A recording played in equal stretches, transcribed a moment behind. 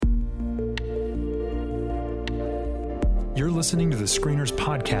You're listening to the Screeners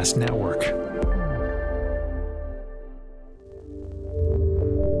Podcast Network.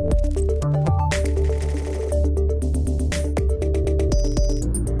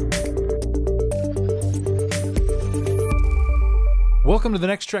 Welcome to the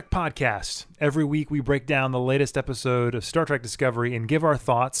Next Trek Podcast. Every week we break down the latest episode of Star Trek Discovery and give our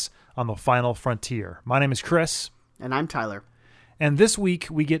thoughts on the final frontier. My name is Chris. And I'm Tyler. And this week,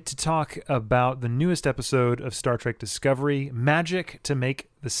 we get to talk about the newest episode of Star Trek Discovery, Magic to Make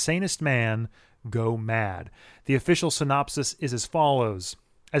the Sanest Man Go Mad. The official synopsis is as follows.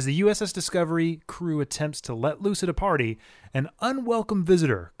 As the USS Discovery crew attempts to let loose at a party, an unwelcome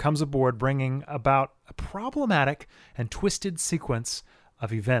visitor comes aboard bringing about a problematic and twisted sequence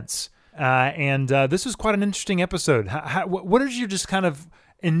of events. This was quite an interesting episode. What are your just kind of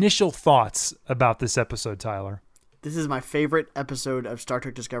initial thoughts about this episode, Tyler? This is my favorite episode of Star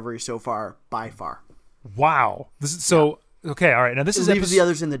Trek Discovery so far, by far. Wow. This is so okay. All right. Now this is leaves the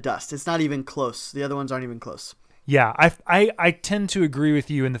others in the dust. It's not even close. The other ones aren't even close. Yeah, I tend to agree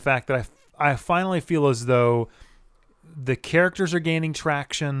with you in the fact that I finally feel as though the characters are gaining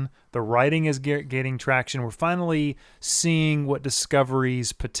traction, the writing is gaining traction. We're finally seeing what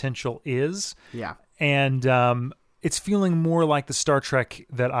Discovery's potential is. Yeah, and it's feeling more like the Star Trek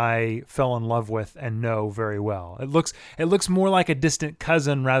that I fell in love with and know very well. It looks more like a distant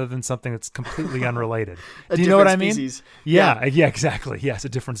cousin rather than something that's completely unrelated. Do you know what I mean? Species. Yeah, exactly. Yes, a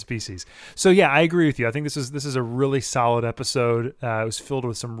different species. So yeah, I agree with you. I think this is a really solid episode. It was filled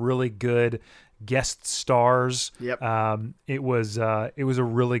with some really good guest stars. Yep. It was a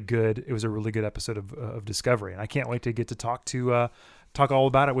really good episode of Discovery, and I can't wait to get to talk all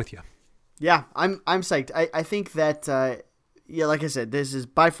about it with you. Yeah, I'm psyched. I think that, like I said, this is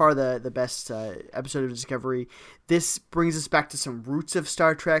by far the best episode of Discovery. This brings us back to some roots of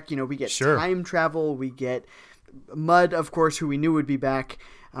Star Trek. You know, we get time travel, we get Mudd, of course, who we knew would be back.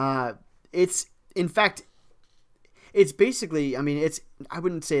 It's basically, I mean, I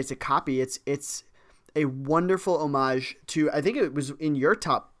wouldn't say it's a copy. It's a wonderful homage to, I think it was in your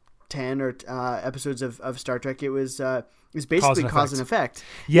top 10 or episodes of Star Trek. It was basically Cause and Effect.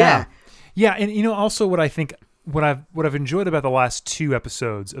 Yeah. Yeah, and you know, also what I've enjoyed about the last two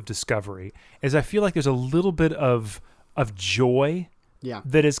episodes of Discovery is I feel like there's a little bit of joy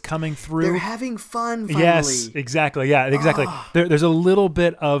that is coming through. They're having fun finally. Yes, exactly. Yeah, exactly. There's a little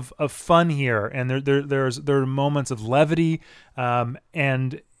bit of fun here, and there are moments of levity, and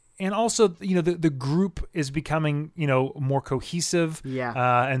also, you know, the group is becoming, you know, more cohesive.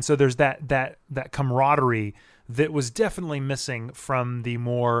 Yeah. And so there's that camaraderie that was definitely missing from the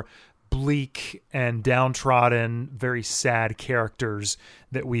more bleak and downtrodden, very sad characters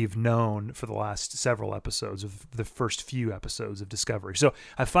that we've known for the last several episodes of the first few episodes of Discovery. So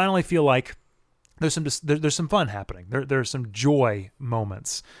I finally feel like there's some fun happening. There's some joy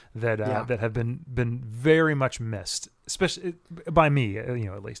moments that have been very much missed, especially by me, you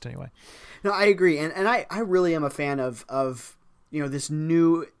know, at least anyway. No, I agree, and I really am a fan of you know, this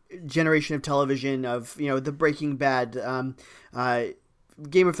new generation of television, of, you know, the Breaking Bad,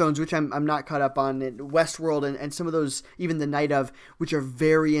 Game of Thrones, which I'm not caught up on, and Westworld, and some of those, even The Night Of, which are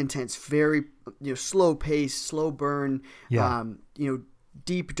very intense, very, you know, slow pace, slow burn, you know,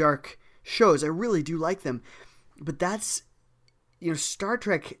 deep, dark shows. I really do like them. But that's, you know, Star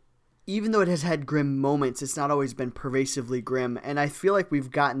Trek, even though it has had grim moments, it's not always been pervasively grim. And I feel like we've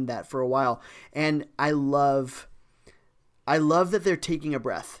gotten that for a while. And I love that they're taking a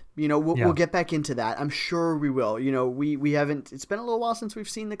breath. You know, we'll get back into that. I'm sure we will. You know, we haven't. It's been a little while since we've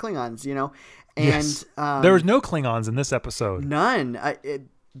seen the Klingons. You know, and yes. There was no Klingons in this episode. None.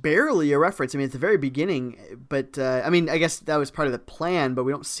 Barely a reference. I mean, at the very beginning, but I mean, I guess that was part of the plan. But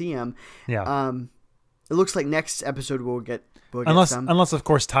we don't see them. Yeah. It looks like next episode we'll get unless of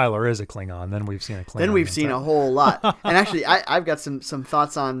course Tyler is a Klingon, then we've seen a Klingon. Then we've seen a whole lot. And actually, I've got some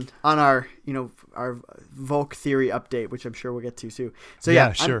thoughts on our, you know, our Volk theory update, which I'm sure we'll get to too. So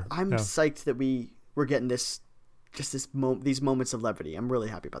yeah, sure. I'm psyched that we're getting these moments of levity. I'm really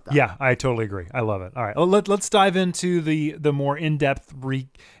happy about that. Yeah, I totally agree. I love it. All right, let's dive into the more in-depth.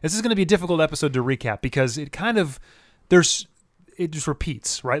 This is going to be a difficult episode to recap because it just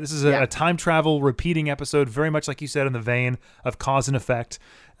repeats, right? This is a time travel repeating episode, very much like you said, in the vein of Cause and Effect.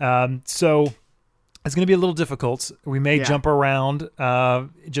 So it's going to be a little difficult. We may jump around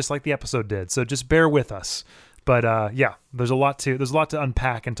just like the episode did. So just bear with us. But there's a lot to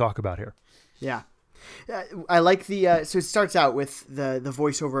unpack and talk about here. Yeah. I like the so it starts out with the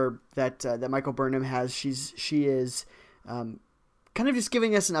voiceover that Michael Burnham has. She is kind of just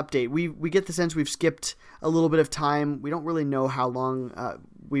giving us an update. We get the sense we've skipped a little bit of time. We don't really know how long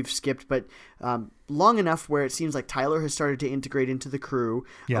we've skipped, but long enough where it seems like Tyler has started to integrate into the crew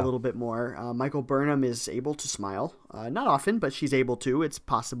a little bit more. Michael Burnham is able to smile. Not often, but she's able to. It's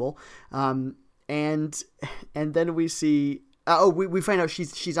possible. And then we see... we find out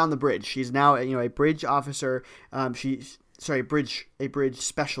she's on the bridge. She's now a bridge officer. A bridge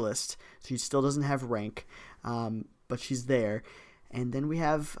specialist. She still doesn't have rank, but she's there. And then we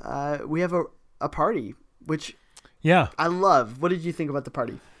have a party, which I love. What did you think about the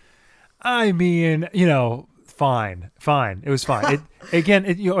party? I mean, fine. It was fine. I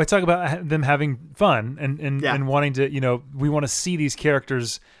talk about them having fun and wanting to, we want to see these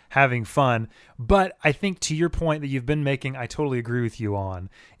characters having fun. But I think to your point that you've been making, I totally agree with you on,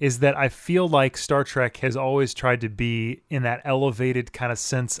 is that I feel like Star Trek has always tried to be in that elevated kind of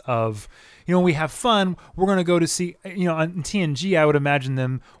sense of, we have fun. We're going to go to see, on TNG, I would imagine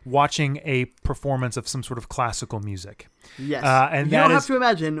them watching a performance of some sort of classical music. Yes. And you don't have to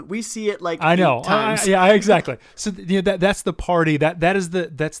imagine. We see it like I know. 8 times. Exactly. So that's the party. That's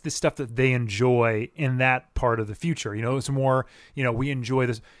the stuff that they enjoy in that part of the future. It's more, we enjoy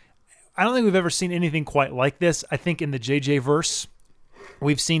this. I don't think we've ever seen anything quite like this. I think in the JJ verse,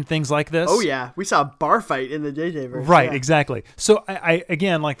 we've seen things like this. Oh yeah, we saw a bar fight in the JJ verse. Right, exactly. So I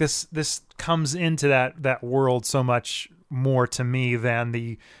again, like this comes into that world so much more to me than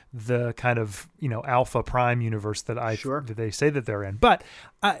the kind of Alpha Prime universe that that they say that they're in. But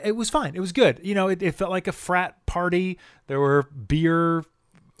it was fine. It was good. It felt like a frat party. There were beer.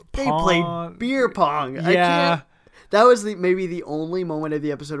 They pong. played beer pong. Yeah. That was maybe the only moment of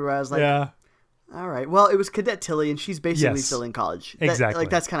the episode where I was like, all right. Well, it was Cadet Tilly, and she's basically still in college. Exactly.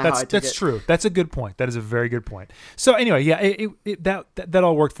 That's kind of how I took it. That's true. That's a good point. That is a very good point. So anyway, that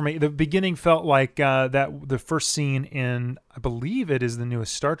all worked for me. The beginning felt like that the first scene in, I believe it is the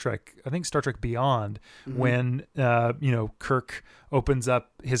newest Star Trek. I think Star Trek Beyond, when Kirk opens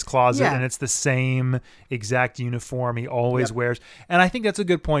up his closet and it's the same exact uniform he always wears. And I think that's a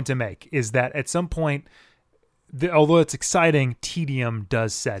good point to make. Is that at some point, although it's exciting, tedium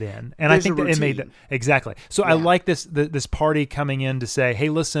does set in, and I think that it made that exactly. So I like this party coming in to say, "Hey,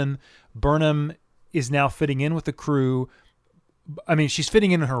 listen, Burnham is now fitting in with the crew. I mean, she's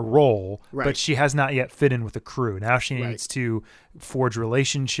fitting in her role, but she has not yet fit in with the crew. Now she needs to forge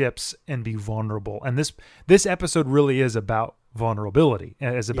relationships and be vulnerable. And this episode really is about vulnerability,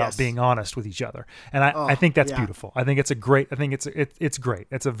 is about being honest with each other. And I think that's beautiful. I think it's great. It's great.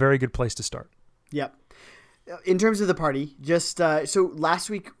 It's a very good place to start. Yep. In terms of the party, just so last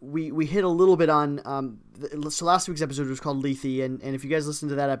week we hit a little bit on so last week's episode was called Lethe, and if you guys listened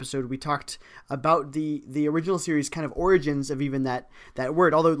to that episode, we talked about the original series kind of origins of even that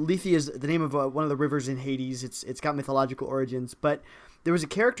word. Although Lethe is the name of one of the rivers in Hades, it's got mythological origins. But there was a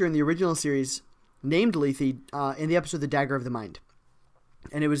character in the original series named Lethe in the episode "The Dagger of the Mind,"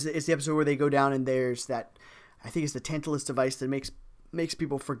 and it's the episode where they go down and there's that, I think it's the Tantalus device that makes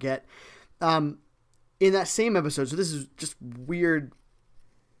people forget. In that same episode, so this is just weird,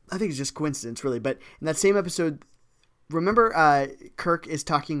 I think it's just coincidence really, but in that same episode, remember Kirk is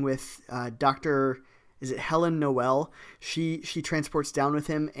talking with Dr. Is it Helen Noel? She transports down with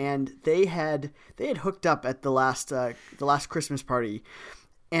him, and they had hooked up at the last Christmas party.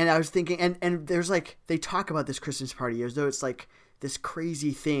 And I was thinking, and there's like, they talk about this Christmas party as though it's like this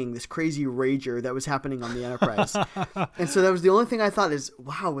crazy thing, this crazy rager that was happening on the Enterprise. And so that was the only thing I thought is,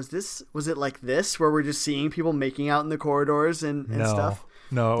 wow, was it like this, where we're just seeing people making out in the corridors and stuff?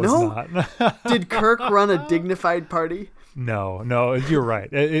 No, it was not. Did Kirk run a dignified party? No, you're right.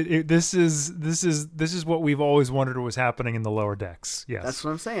 This is what we've always wondered was happening in the lower decks. Yes, that's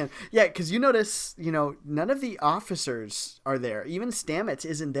what I'm saying. Yeah, because you notice, none of the officers are there. Even Stamets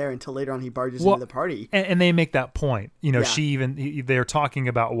isn't there until later on. He barges into the party, and they make that point. They're talking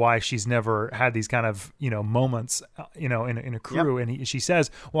about why she's never had these kind of moments, in a crew, and she says,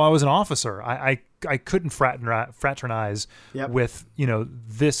 "Well, I was an officer. I couldn't fraternize with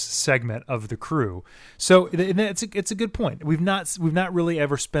this segment of the crew." So it's a good point. We've not really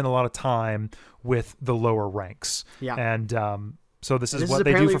ever spent a lot of time with the lower ranks, and so this is what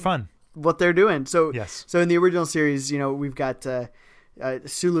they do for fun. What they're doing. So yes. So in the original series, we've got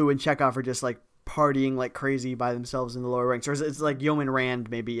Sulu and Chekhov are just like partying like crazy by themselves in the lower ranks, or it's like Yeoman Rand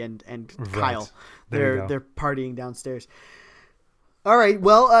maybe and Kyle. They're partying downstairs. All right.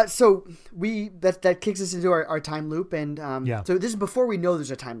 Well, so that kicks us into our time loop, and so this is before we know there's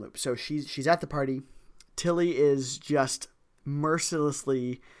a time loop. So she's at the party. Tilly is just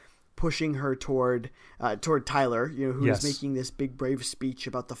mercilessly pushing her toward Tyler, who is making this big brave speech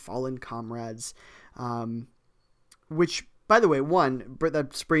about the fallen comrades, which, by the way, one,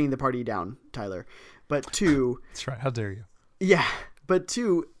 that's bringing the party down, Tyler. But two, that's right. How dare you? Yeah, but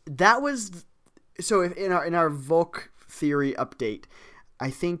two, that was so. If in our Volk theory update, I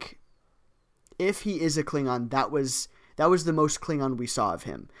think if he is a Klingon, that was the most Klingon we saw of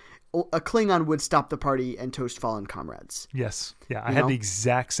him. A Klingon would stop the party and toast fallen comrades. Yes, yeah, I had the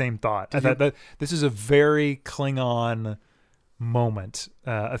exact same thought. I thought that this is a very Klingon moment,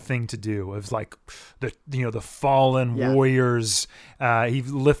 a thing to do. It was like the fallen warriors.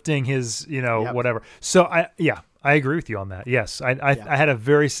 He's lifting his whatever. So I agree with you on that. Yes, I had a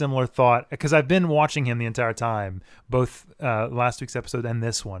very similar thought because I've been watching him the entire time, both last week's episode and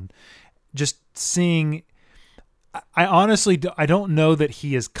this one, just seeing. I honestly don't know that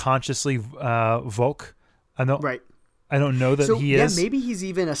he is consciously Volk. I don't know that he is. Yeah, maybe he's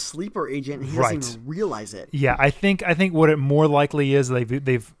even a sleeper agent and he doesn't even realize it. Yeah, I think what it more likely is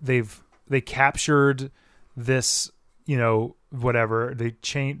they captured this, whatever.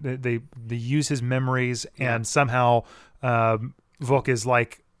 They use his memories and somehow Volk is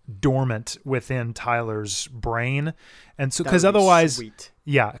like dormant within Tyler's brain. And so because otherwise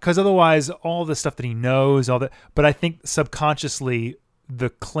all the stuff that he knows, but I think subconsciously the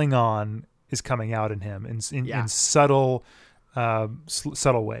Klingon is coming out in him in subtle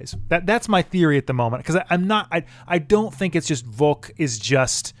ways. That's my theory at the moment, because I don't think it's just Volk is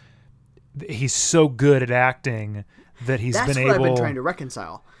just he's so good at acting that he's been able. That's what I've been trying to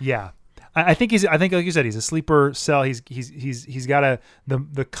reconcile. Yeah. I think like you said, he's a sleeper cell. He's got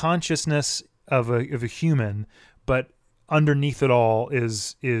the consciousness of a human, but underneath it all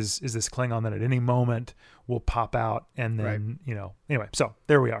is this Klingon that at any moment will pop out, and then anyway. So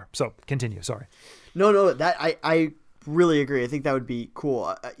there we are. So continue. Sorry. No, that I really agree. I think that would be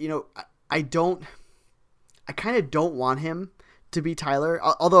cool. I kind of don't want him to be Tyler.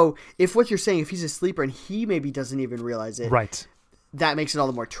 Although if what you're saying, if he's a sleeper and he maybe doesn't even realize it, right. That makes it all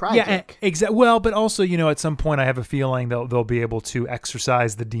the more tragic. Yeah, exactly. Well, but also, at some point, I have a feeling they'll be able to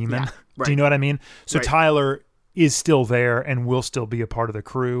exorcise the demon. Yeah, right. Do you know what I mean? So right. Tyler is still there and will still be a part of the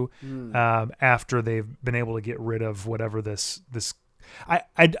crew after they've been able to get rid of whatever this. I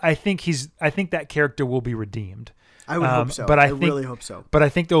think that character will be redeemed. I would hope so. But I really hope so. But I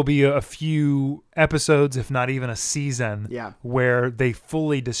think there'll be a few episodes, if not even a season, where they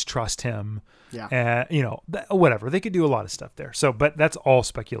fully distrust him. Yeah. Whatever. They could do a lot of stuff there. So, but that's all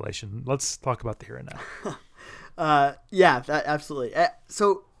speculation. Let's talk about the here and now. Absolutely.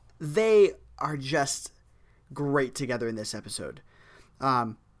 So they are just great together in this episode.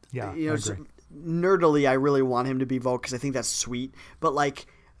 I agree. So nerdily, I really want him to be Volk because I think that's sweet. But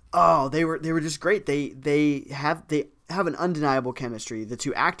they were just great. They have an undeniable chemistry. The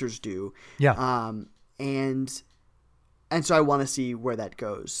two actors do. Yeah. And so I want to see where that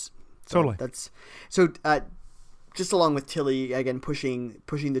goes. So totally. Just along with Tilly again pushing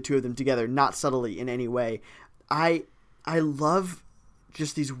the two of them together, not subtly in any way. I love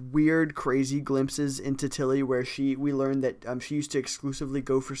just these weird, crazy glimpses into Tilly where we learn that she used to exclusively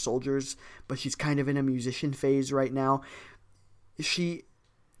go for soldiers, but she's kind of in a musician phase right now.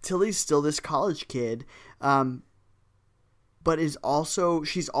 Tilly's still this college kid, but she's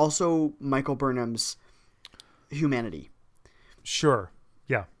also Michael Burnham's humanity. Sure.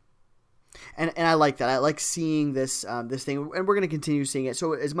 Yeah. And I like that. I like seeing this thing, and we're going to continue seeing it.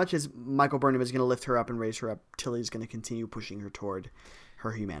 So as much as Michael Burnham is going to lift her up and raise her up, Tilly's going to continue pushing her toward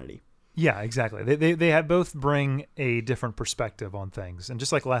her humanity. Yeah, exactly. They have both bring a different perspective on things. And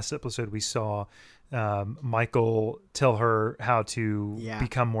just like last episode, we saw Michael tell her how to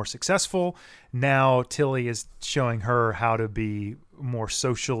become more successful. Now Tilly is showing her how to be more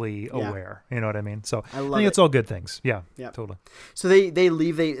socially aware. You know what I mean? So I think it's all good things. Yeah, totally. So they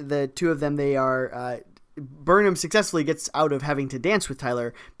leave. The two of them, they are Burnham successfully gets out of having to dance with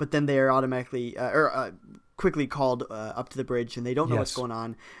Tyler, but then they are automatically quickly called up to the bridge, and they don't know what's going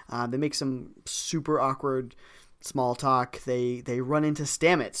on. They make some super awkward small talk. They run into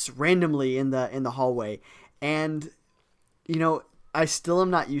Stamets randomly in the hallway, and I still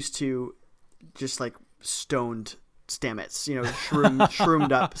am not used to just like stoned Stamets,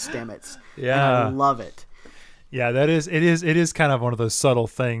 shroomed up Stamets. Yeah, and I love it. Yeah, it is kind of one of those subtle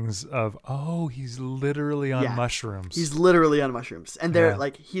things of, he's literally on mushrooms. He's literally on mushrooms, and they're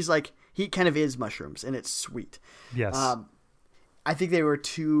he kind of is mushrooms, and it's sweet. Yes. I think they were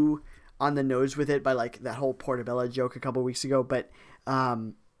too on the nose with it by like that whole Portobello joke a couple weeks ago, but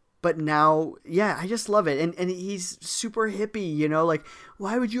but now, yeah, I just love it. And he's super hippie, you know, like,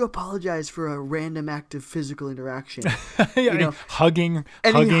 why would you apologize for a random act of physical interaction? You know, hugging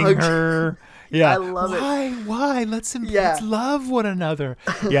her. Yeah. I love it. Why? Let's love one another.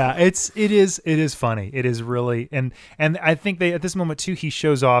 Yeah, it is funny. It is really, and I think at this moment too, he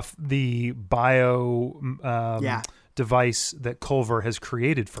shows off the bio device that Culver has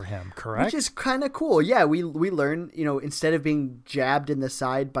created for him, correct? Which is kind of cool. Yeah, we learn, you know, instead of being jabbed in the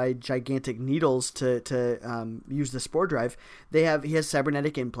side by gigantic needles to use the spore drive, he has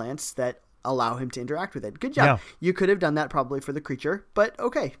cybernetic implants that allow him to interact with it. Good job. Yeah. You could have done that probably for the creature, but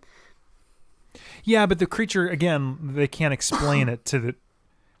okay. Yeah, but the creature, again, they can't explain it to the...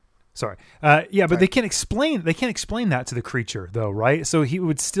 Sorry. But they can't explain that to the creature, though, right? So he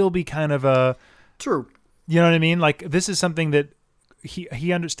would still be kind of a... True. You know what I mean? Like, this is something that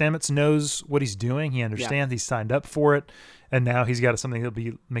he understands, knows what he's doing. He understands. He's signed up for it, and now he's got something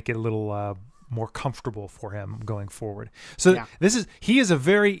that'll make it a little more comfortable for him going forward. So he's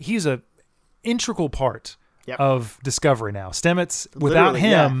a integral part of Discovery now. Stamets,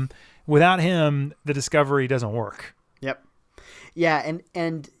 without him, the Discovery doesn't work. Yep. Yeah,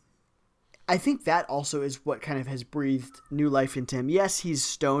 and I think that also is what kind of has breathed new life into him. Yes, he's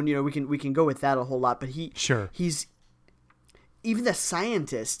stoned. You know, we can go with that a whole lot, but he's even the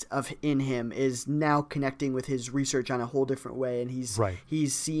scientist in him is now connecting with his research on a whole different way, and he's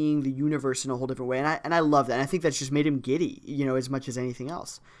seeing the universe in a whole different way, and I love that. And I think that's just made him giddy, you know, as much as anything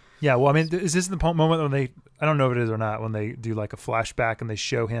else. Yeah, well, I mean, is this the moment when I don't know if it is or not, when they do like a flashback and they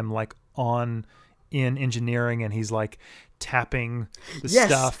show him like in engineering and he's like tapping the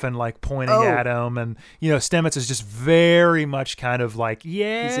stuff and like pointing at him, and you know, Stamets is just very much kind of like,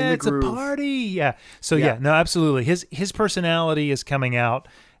 it's a party. Yeah. So no, absolutely. His personality is coming out,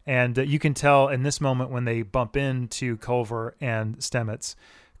 and you can tell in this moment when they bump into Culver and Stamets,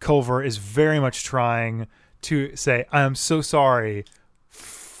 Culver is very much trying to say, I'm so sorry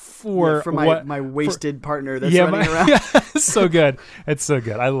for my wasted partner that's running around. Yeah, it's so good. It's so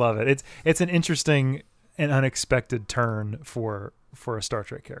good. I love it. It's an interesting and unexpected turn for a Star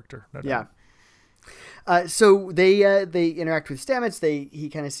Trek character. No doubt. So they interact with Stamets. He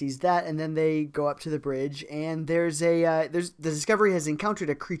kind of sees that, and then they go up to the bridge, and the Discovery has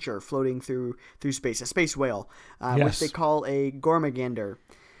encountered a creature floating through space, a space whale, which they call a Gormagander.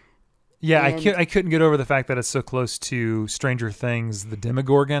 Yeah, I couldn't get over the fact that it's so close to Stranger Things, the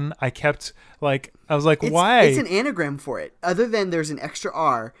Demogorgon. I was like, why? It's an anagram for it. Other than there's an extra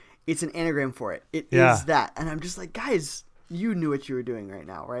R, it's an anagram for it. It is that. And I'm just like, guys, you knew what you were doing right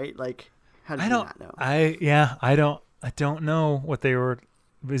now, right? Like, how did you not know? I don't know what they were.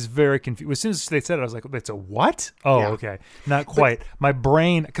 It was very confused. As soon as they said it, I was like, it's a what? Oh, okay. Not quite. My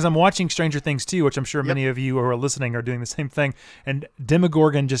brain, because I'm watching Stranger Things too, which I'm sure many of you who are listening are doing the same thing. And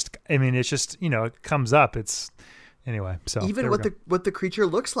Demogorgon it's just, you know, it comes up. Anyway. So even what the creature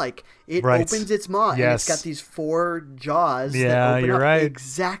looks like, it opens its maw and it's got these 4 jaws that open up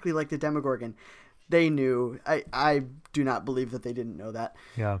exactly like the Demogorgon. They knew. I do not believe that they didn't know that.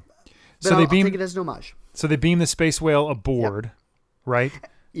 Yeah. But so I'll take it as an homage. So they beam the space whale aboard. Yep. Right?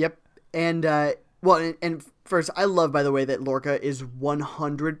 Yep. And, and first, I love, by the way, that Lorca is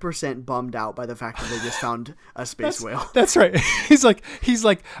 100% bummed out by the fact that they just found a space whale. That's right. He's like,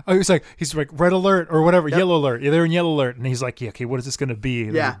 red alert or whatever, yellow alert. Yeah, they're in yellow alert. And he's like, okay, what is this going to be?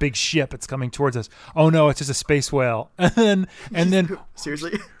 There's a big ship. It's coming towards us. Oh, no, it's just a space whale. And then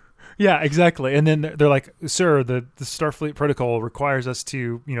seriously? Yeah, exactly. And then they're like, sir, the Starfleet protocol requires us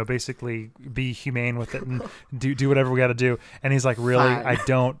to, you know, basically be humane with it and do whatever we got to do. And he's like, really? Fine. I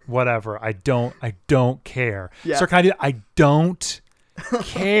don't care. Yeah. Sir, I don't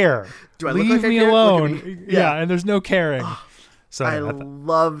care. Do I Leave look like me I care? alone. Look at me. Yeah, and there's no caring. So I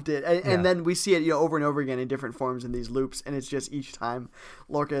loved it. And then we see it, you know, over and over again in different forms in these loops. And it's just each time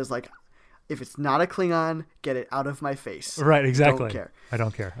Lorca is like, if it's not a Klingon, get it out of my face. Right, exactly. I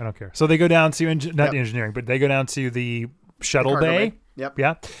don't care. I don't care. So they go down to, not engineering, but they go down to the shuttle bay. Yep.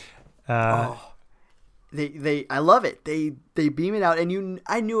 Yeah. I love it. They beam it out, and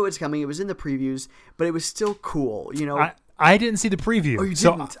I knew it was coming. It was in the previews, but it was still cool, you know. I didn't see the preview. Oh, you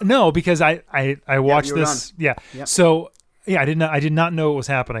didn't? No, because I watched this. Gone. Yeah. Yep. So I did not know what was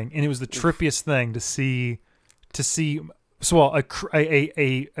happening, and it was the trippiest thing to see. So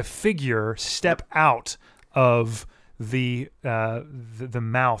a figure step out of the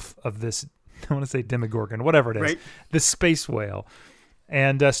mouth of this, I want to say Demogorgon, whatever it is, this space whale,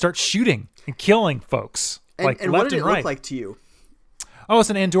 and start shooting and killing folks and left what did and it right. look like to you? Oh,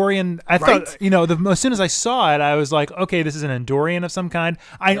 it's an Andorian. I thought, you know, as soon as I saw it, I was like, okay, this is an Andorian of some kind.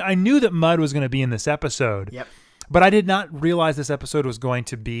 I knew that Mudd was going to be in this episode. Yep. But I did not realize this episode was going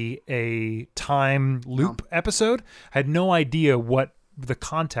to be a time loop episode. I had no idea what the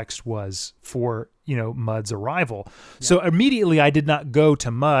context was for, Mudd's arrival. Yeah. So immediately I did not go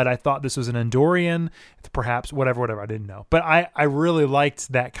to Mudd. I thought this was an Andorian, perhaps, whatever. I didn't know. But I really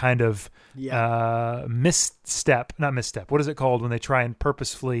liked that kind of misstep. Not misstep. What is it called when they try and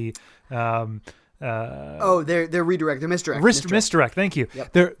purposefully... they're redirect. They're misdirect. Misdirect. Thank you.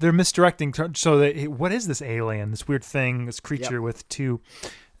 Yep. They're misdirecting. So that what is this alien? This weird thing. This creature with two.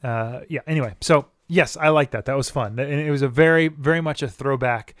 Anyway, so yes, I like that. That was fun, and it was a very, very much a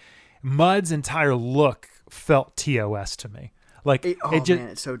throwback. Mudd's entire look felt TOS to me. Like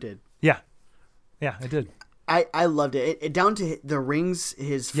it so did. Yeah, it did. I loved it. It down to the rings,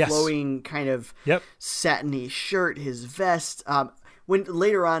 his flowing kind of satiny shirt, his vest. When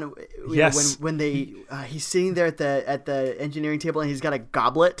later on, when they he's sitting there at the engineering table and he's got a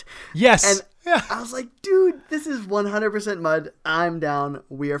goblet. Yes. And I was like, dude, this is 100% Mudd. I'm down.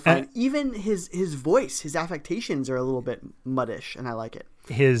 We are fine. Even his voice, his affectations are a little bit muddish, and I like it.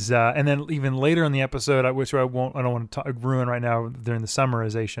 And then even later in the episode, which I don't want to ruin right now during the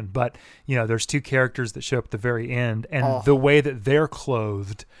summarization, but there's two characters that show up at the very end, and the way that they're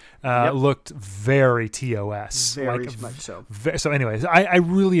clothed looked very TOS, very much so. So, anyways, I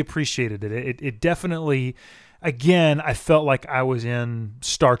really appreciated it. It definitely, again, I felt like I was in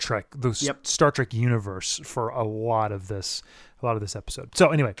Star Trek, Star Trek universe for a lot of this episode. So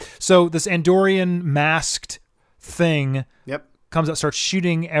anyway, this Andorian masked thing. Comes out, starts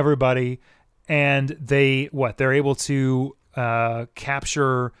shooting everybody, and they're able to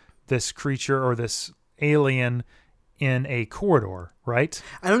capture this creature or this alien in a corridor, right?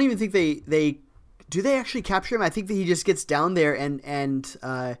 I don't even think they actually capture him. I think that he just gets down there and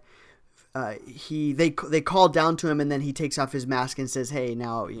they call down to him, and then he takes off his mask and says, "Hey,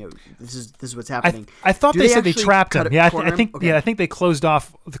 now this is what's happening." I thought they said they trapped him. Yeah, I think I think they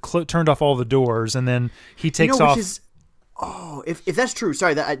turned off all the doors, and then he takes off. If that's true,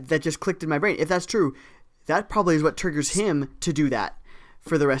 sorry, that just clicked in my brain. If that's true, that probably is what triggers him to do that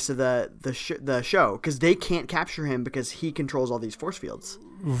for the rest of the show, because they can't capture him because he controls all these force fields.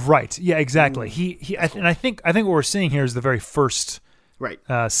 Right. Yeah. Exactly. Cool. I think what we're seeing here is the very first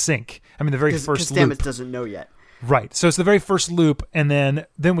sync. I mean, the very first loop. Stamets doesn't know yet. Right. So it's the very first loop, and then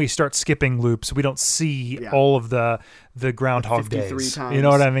we start skipping loops. We don't see all of the Groundhog Days. Times. You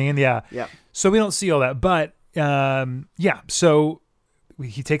know what I mean? Yeah. Yeah. So we don't see all that, but. So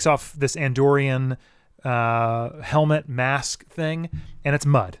he takes off this Andorian helmet mask thing, and it's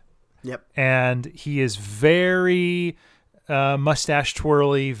Mudd. Yep. And he is very mustache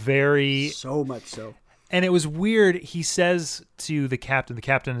twirly, so much so. And it was weird. He says to the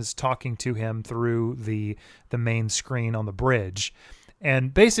captain is talking to him through the main screen on the bridge.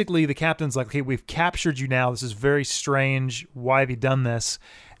 And basically the captain's like, "Okay, we've captured you now. This is very strange. Why have you done this?"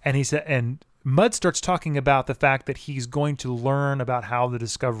 And he said, and Mudd starts talking about the fact that he's going to learn about how the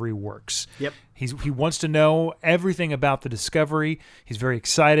Discovery works. Yep. He wants to know everything about the Discovery. He's very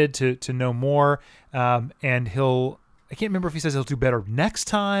excited to know more. And I can't remember if he says he'll do better next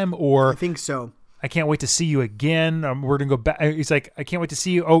time, or... I think so. "I can't wait to see you again. We're going to go back." He's like, "I can't wait to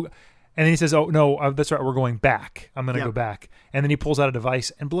see you." Oh, and then he says, "Oh, no, that's right. We're going back. I'm going to go back." And then he pulls out a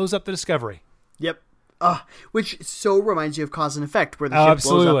device and blows up the Discovery. Yep. Which so reminds you of Cause and Effect, where the ship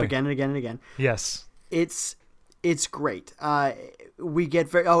blows up again and again and again. Yes. It's great. We get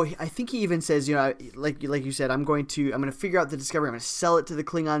very. I think he even says, like you said, I'm going to figure out the Discovery. I'm going to sell it to the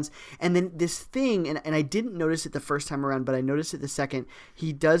Klingons. And then this thing, and I didn't notice it the first time around, but I noticed it the second.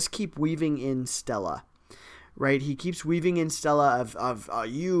 He does keep weaving in Stella, right? He keeps weaving in Stella of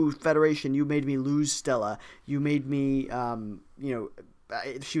you Federation, you made me lose Stella. You made me,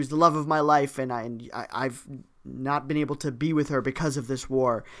 she was the love of my life, and I've not been able to be with her because of this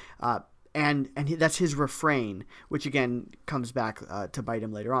war. And that's his refrain, which again comes back to bite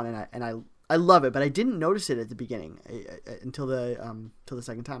him later on. And I love it, but I didn't notice it at the beginning until the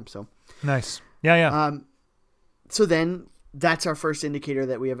second time. So nice, yeah. So then that's our first indicator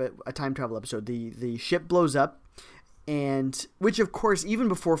that we have a time travel episode. The ship blows up, and which of course, even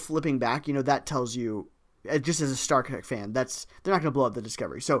before flipping back, that tells you. Just as a Star Trek fan, they're not going to blow up the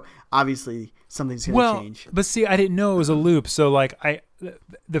Discovery. So obviously something's going to change. But see, I didn't know it was a loop. So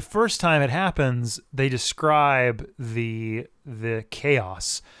the first time it happens, they describe the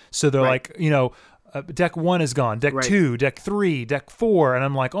chaos. So they're like, deck 1 is gone, deck 2, deck 3, deck 4, and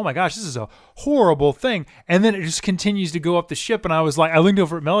I'm like, oh my gosh, this is a horrible thing. And then it just continues to go up the ship, and I was like, I leaned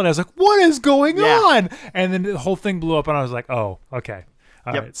over at Melanie, I was like, what is going on? And then the whole thing blew up, and I was like, oh, okay.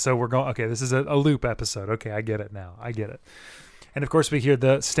 All right, so we're going. Okay, this is a loop episode. Okay, I get it now. I get it. And of course, we hear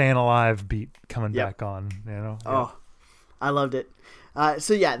the "Staying Alive" beat coming back on. Oh, I loved it.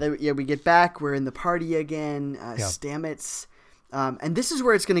 We get back. We're in the party again. Stamets, and this is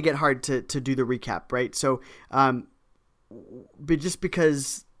where it's going to get hard to do the recap, right? So, but just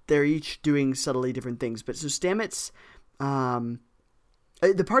because they're each doing subtly different things. But so Stamets,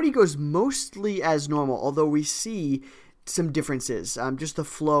 the party goes mostly as normal, although we see some differences. Just the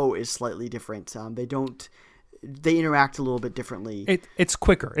flow is slightly different. They interact a little bit differently. It's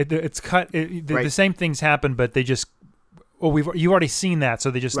quicker. It's cut. The same things happen, but they just. Well, you've already seen that, so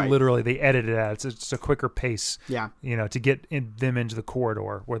they just literally they edit it out. It's a quicker pace. Yeah. To get them into the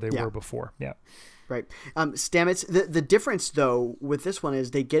corridor where they were before. Yeah. Right. Stamets. The difference though with this one is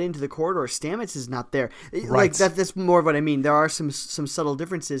they get into the corridor. Stamets is not there. Right. Like that's more of what I mean. There are some subtle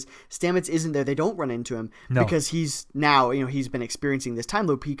differences. Stamets isn't there. They don't run into him because he's now he's been experiencing this time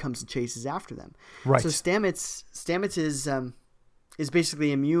loop. He comes and chases after them. Right. So Stamets is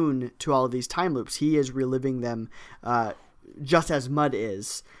basically immune to all of these time loops. He is reliving them just as Mud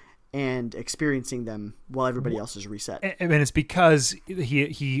is, and experiencing them while everybody else is reset. And it's because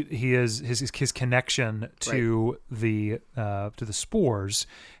he is his connection to the spores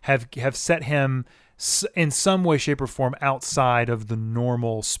have set him in some way, shape, or form outside of the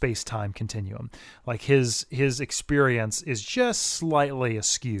normal space-time continuum. Like his experience is just slightly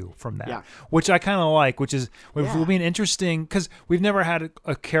askew from that, which I kind of like. Which will be an interesting, because we've never had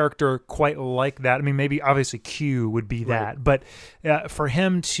a character quite like that. I mean, maybe obviously Q would be that, but for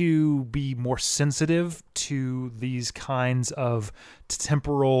him to be more sensitive to these kinds of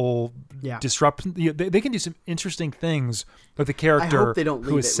temporal disruption, they can do some interesting things with a character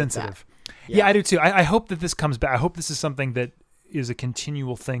who is sensitive. Yeah, I do too. I hope that this comes back. I hope this is something that is a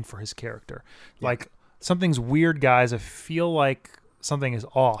continual thing for his character. Yeah. Like, something's weird, guys. I feel like something is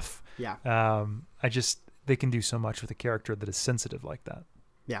off. Yeah. They can do so much with a character that is sensitive like that.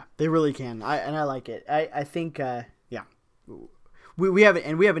 Yeah, they really can. I like it. I think, we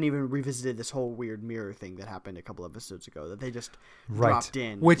haven't even revisited this whole weird mirror thing that happened a couple episodes ago that they just dropped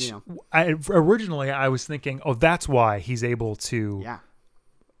in. Which originally I was thinking, that's why he's able to. Yeah.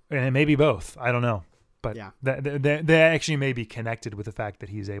 And it may be both. I don't know. But they actually may be connected with the fact that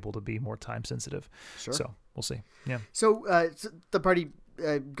he's able to be more time sensitive. Sure. So we'll see. Yeah. So the party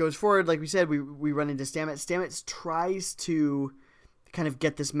goes forward. Like we said, we run into Stamets. Stamets tries to kind of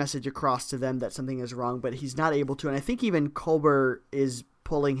get this message across to them that something is wrong, but he's not able to. And I think even Culber is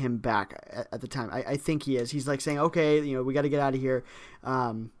pulling him back at the time. I think he is. He's like saying, okay, we got to get out of here.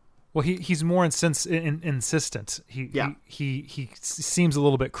 Well, he's more insistent. He seems a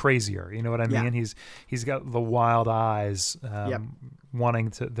little bit crazier. You know what I mean? Yeah. He's got the wild eyes,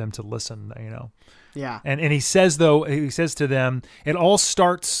 wanting them to listen. Yeah. And he says to them, it all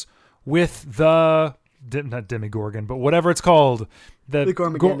starts with the not Demogorgon, but whatever it's called, the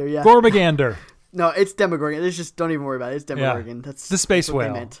Gormagander. Gormagander. No, it's Demogorgon. It's just, don't even worry about it. It's Demogorgon. Yeah. That's the space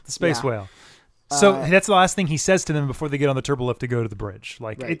whale. The space whale. So that's the last thing he says to them before they get on the turbolift to go to the bridge.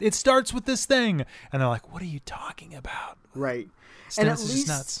 Like, it starts with this thing. And they're like, what are you talking about? Right. Stamets is just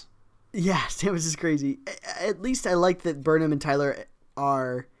nuts. Yeah, Stamets is crazy. At least I like that Burnham and Tyler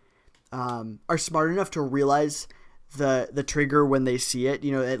are smart enough to realize the trigger when they see it.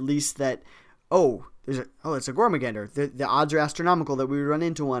 At least that, it's a Gormagander. The odds are astronomical that we would run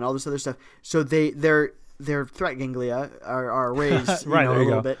into one, all this other stuff. So their threat ganglia are raised right, a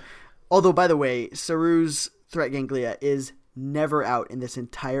little bit. Although, by the way, Saru's threat ganglia is never out in this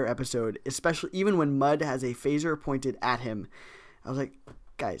entire episode, especially even when Mud has a phaser pointed at him. I was like,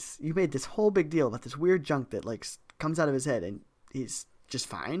 guys, you made this whole big deal about this weird junk that comes out of his head, and he's just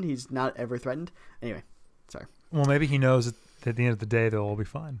fine. He's not ever threatened. Anyway, sorry. Well, maybe he knows that at the end of the day they'll all be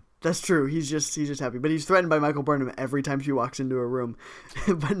fine. That's true. He's just happy, but he's threatened by Michael Burnham every time she walks into a room,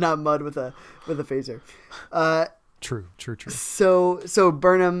 but not Mud with a phaser. True. So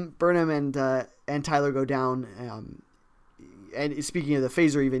Burnham and Tyler go down. And speaking of the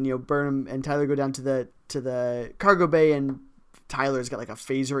phaser, even Burnham and Tyler go down to the cargo bay, and Tyler's got like a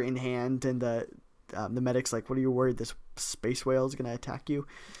phaser in hand, and the medic's like, "What are you worried? This space whale is going to attack you?"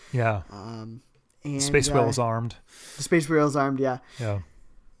 Yeah. And space whale is armed. The space whale is armed. Yeah. Yeah.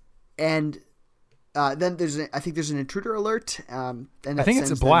 And then I think there's an intruder alert. And I think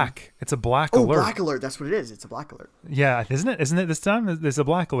it's a black. It's a black alert. Oh, black alert. That's what it is. It's a black alert. Yeah, isn't it? Isn't it this time? There's a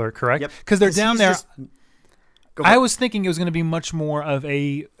black alert, correct? Yep. Because they're down there. I was thinking it was going to be much more of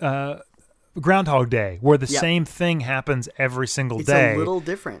a Groundhog Day, where the Yep. same thing happens every single It's day. a little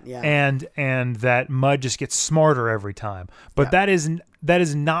different, yeah. And that Mud just gets smarter every time. But that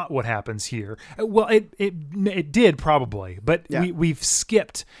is not what happens here. Well, it did probably, but we've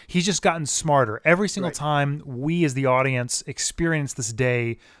skipped. He's just gotten smarter every single time. We as the audience experience this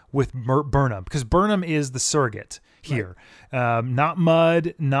day with Burnham, because Burnham is the surrogate here, not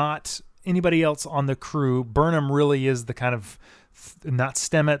Mud, not anybody else on the crew. Burnham really is the kind of, not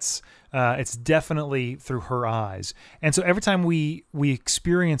Stamets. It's definitely through her eyes. And so every time we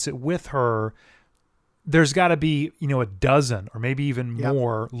experience it with her, there's got to be, a dozen or maybe even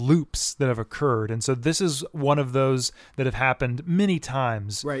more loops that have occurred. And so this is one of those that have happened many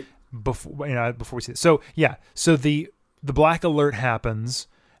times before we see it. So so the black alert happens,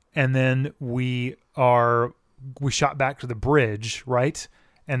 and then we shot back to the bridge, right?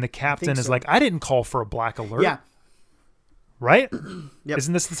 And the captain is like, I didn't call for a black alert. Yeah. Right? Yep.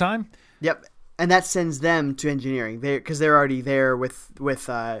 Isn't this the time? Yep. And that sends them to engineering because they're already there with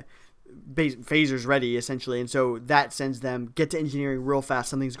phasers ready, essentially. And so that sends them, get to engineering real fast.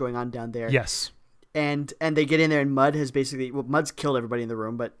 Something's going on down there. Yes. And they get in there, and Mud has Mud's killed everybody in the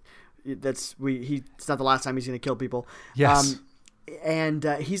room, but it's not the last time he's going to kill people. Yes. And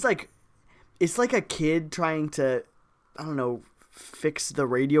he's like, it's like a kid trying to, I don't know, fix the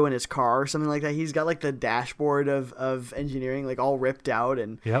radio in his car or something like that. He's got like the dashboard of engineering, like all ripped out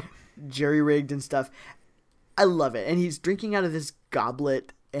and jerry rigged and stuff. I love it. And he's drinking out of this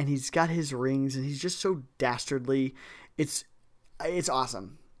goblet, and he's got his rings, and he's just so dastardly. It's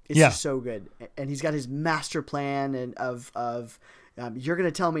awesome. It's just so good. And he's got his master plan and of you're going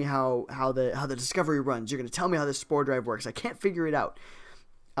to tell me how the Discovery runs. You're going to tell me how this spore drive works. I can't figure it out.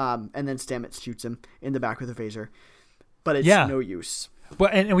 And then Stamets shoots him in the back with a phaser. But it's no use.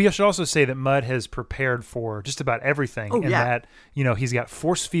 Well, and we should also say that Mud has prepared for just about everything. That, he's got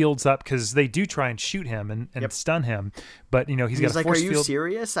force fields up because they do try and shoot him and stun him. But, he's got a force field. Are you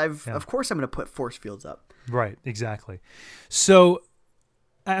serious? Of course I'm going to put force fields up. Right, exactly. So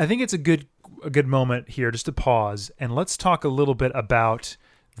I think it's a good moment here just to pause, and let's talk a little bit about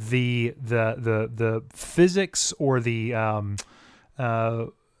the physics or the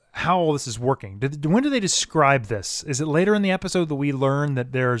how all this is working. When do they describe this? Is it later in the episode that we learn that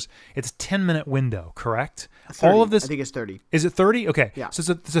it's a 10-minute window, correct? 30. All of this, I think it's 30. Is it 30? Okay. Yeah.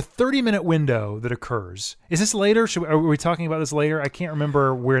 So it's a 30-minute window that occurs. Is this later? Are we talking about this later? I can't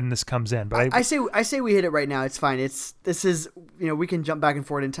remember when this comes in, but I say we hit it right now. It's fine. This is, we can jump back and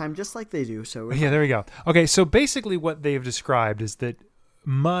forth in time just like they do. So there we go. Okay, so basically what they've described is that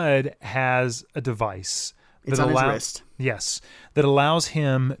Mud has a device. It's on his wrist. Yes, that allows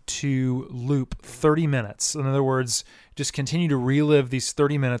him to loop 30 minutes. In other words, just continue to relive these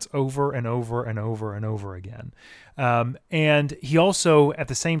 30 minutes over and over and over and over again. And he also, at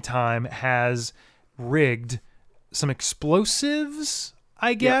the same time, has rigged some explosives,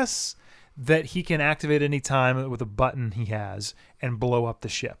 I guess, that he can activate any time with a button he has and blow up the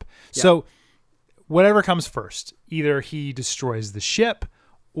ship. Yeah. So whatever comes first, either he destroys the ship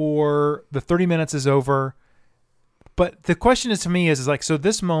or the 30 minutes is over. But the question to me is like, so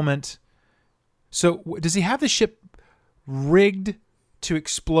this moment, does he have the ship rigged to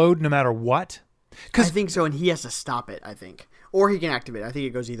explode no matter what? I think so, and he has to stop it, I think. Or he can activate it. I think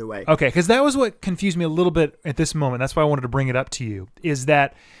it goes either way. Okay, because that was what confused me a little bit at this moment. That's why I wanted to bring it up to you, is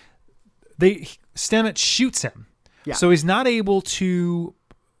that Stamets shoots him. Yeah. So he's not able to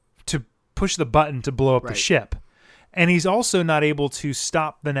push the button to blow up the ship. And he's also not able to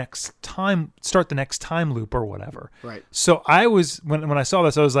start the next time loop or whatever. Right. So I was when I saw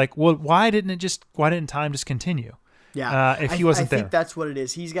this, I was like, well, why didn't time just continue? Yeah. If he wasn't there, I think that's what it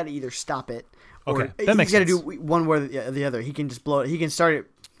is. He's got to either stop it, or that makes sense. He's got to do one way or the other. He can just blow it. He can start it.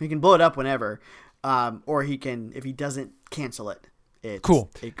 He can blow it up whenever, or he can, if he doesn't, cancel it. Cool.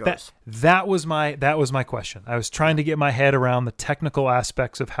 It goes. That was my question. I was trying to get my head around the technical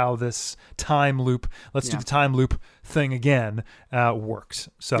aspects of how this time loop. Let's do the time loop thing again. Works.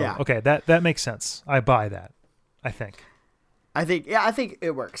 So okay, that makes sense. I buy that. I think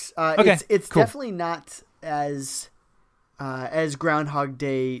it works. Okay, it's cool. Definitely not as Groundhog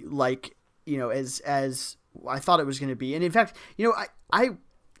Day like as I thought it was going to be. And in fact, I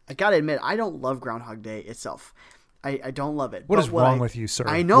gotta admit, I don't love Groundhog Day itself. I don't love it. What is wrong with you, sir?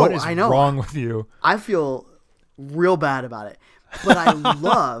 I know. What is wrong with you? I feel real bad about it. But I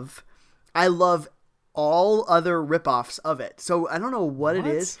love all other ripoffs of it. So I don't know what it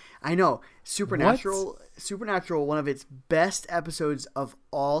is. I know. Supernatural, one of its best episodes of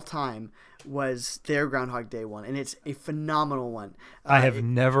all time was their Groundhog Day one, and it's a phenomenal one. I have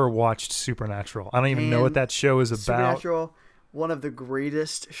never watched Supernatural. I don't even know what that show is about. Supernatural, one of the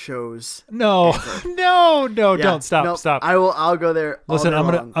greatest shows. No, ever. no, Yeah, don't stop, nope, stop. I'll go there. Listen,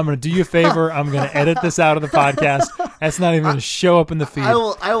 all day I'm long. gonna do you a favor. I'm gonna edit this out of the podcast. That's not even gonna show up in the feed. I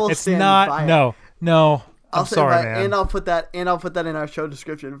will It's stand not. by it. No. I'll I'm stand sorry, by it, man. and I'll put that in our show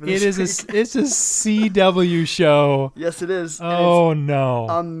description for this It is week. it's a CW show. Yes, it is. And Oh no.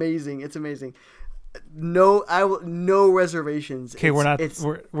 it's amazing. It's amazing. No, no reservations. Okay,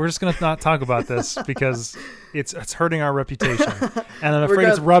 we're just gonna not talk about this because it's hurting our reputation, and I'm afraid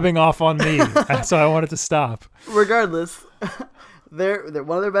it's rubbing off on me. So I want it to stop. Regardless, one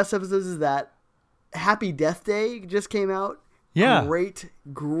of their best episodes is that Happy Death Day just came out. Yeah, great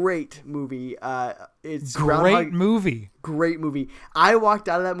movie. It's great movie. Great movie. I walked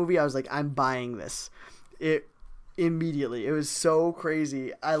out of that movie. I was like, I'm buying this. Immediately. It was so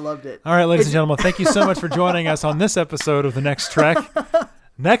crazy. I loved it. All right, ladies and gentlemen, thank you so much for joining us on this episode of The Next Trek.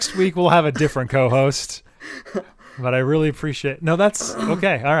 Next week, we'll have a different co-host, but I really appreciate. No, that's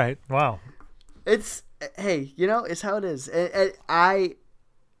okay. All right. Wow. It's it's how it is.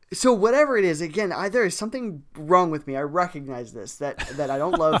 So whatever it is, again, there is something wrong with me. I recognize this, that I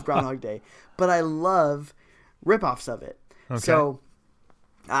don't love Groundhog Day, but I love ripoffs of it. Okay. So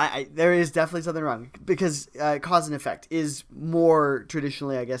there is definitely something wrong because Cause and Effect is more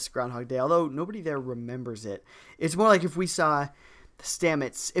traditionally, I guess, Groundhog Day, although nobody there remembers it. It's more like if we saw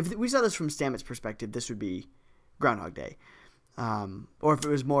Stamets, if we saw this from Stamets' perspective, this would be Groundhog Day. Or if it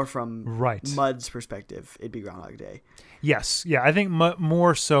was more from Mudd's perspective, it'd be Groundhog Day. Yes. Yeah, I think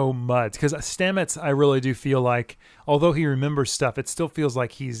more so Mudd's, because Stamets, I really do feel like, although he remembers stuff, it still feels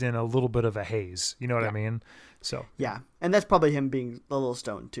like he's in a little bit of a haze. You know what I mean? So yeah, and that's probably him being a little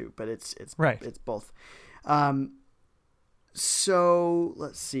stoned too, but it's right. It's both. So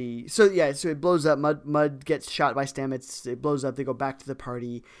let's see. So it blows up. Mudd gets shot by Stamets. It blows up. They go back to the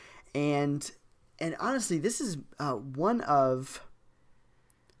party, and honestly, this is one of.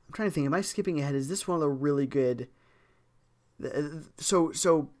 I'm trying to think. Am I skipping ahead? Is this one of the really good? So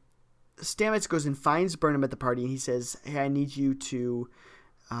Stamets goes and finds Burnham at the party, and he says, "Hey, I need you to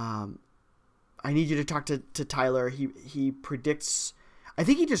talk to Tyler." He predicts. I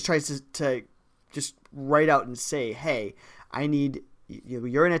think he just tries to just write out and say, "Hey, I need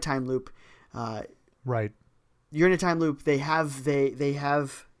you're in a time loop." Right. You're in a time loop. They have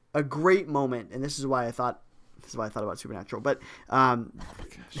a great moment, and this is why I thought about Supernatural. But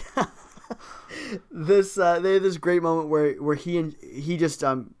they have this great moment where he just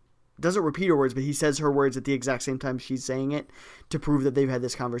doesn't repeat her words, but he says her words at the exact same time she's saying it to prove that they've had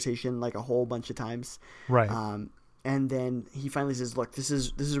this conversation like a whole bunch of times. Right. And then he finally says, "Look, this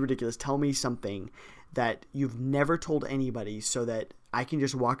is ridiculous. Tell me something that you've never told anybody, so that I can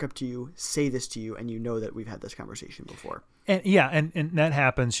just walk up to you, say this to you, and you know that we've had this conversation before." And yeah, and that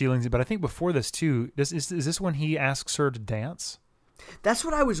happens, she leans in. But I think before this too, is this when he asks her to dance? That's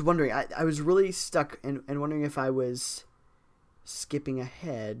what I was wondering. I was really stuck and wondering if I was skipping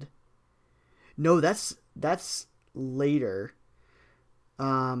ahead. No, that's later.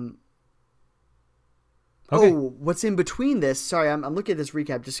 Okay. Oh, what's in between this? Sorry, I'm looking at this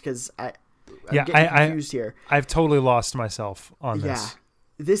recap just because I'm getting confused here. I've totally lost myself on this.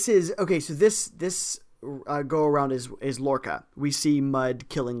 Yeah, this is okay. So this go around is Lorca. We see Mudd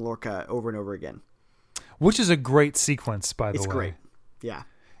killing Lorca over and over again, which is a great sequence, by the way. It's great. Yeah.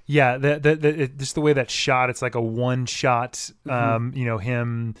 Yeah, just the way that's shot, it's like a one shot.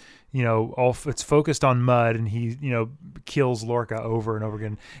 Him. It's focused on Mudd, and he, kills Lorca over and over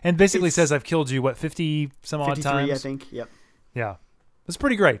again, and basically says, "I've killed you 50 some odd times." I think. Yep. Yeah, that's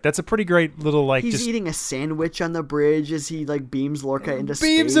pretty great. That's a pretty great little He's eating a sandwich on the bridge as he beams Lorca into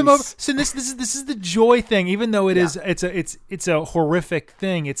space. Beams him over. So this is the joy thing. Even though it's a horrific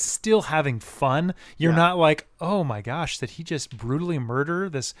thing, it's still having fun. You're not like, oh my gosh, did he just brutally murder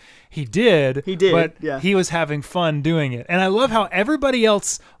this? He did. But he was having fun doing it, and I love how everybody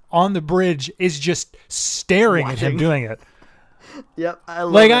else on the bridge is just staring at him doing it. Yep, I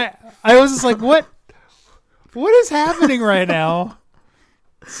love it. I was just like, what is happening right now?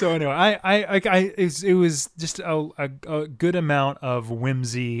 So anyway, it was just a good amount of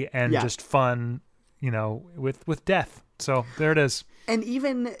whimsy and just fun, with death. So there it is. And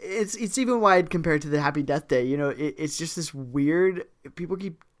even it's even wide compared to the Happy Death Day. It's just this weird. People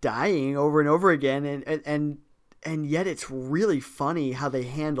keep dying over and over again, and yet it's really funny how they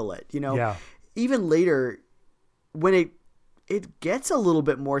handle it. Even later when it gets a little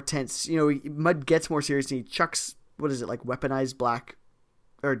bit more tense. Mudd gets more serious and he chucks weaponized black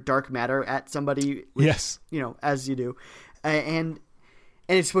or dark matter at somebody. Which, yes. As you do, and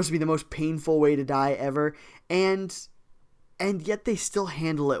it's supposed to be the most painful way to die ever, and and yet they still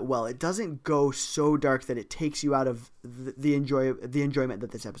handle it well. It doesn't go so dark that it takes you out of the enjoyment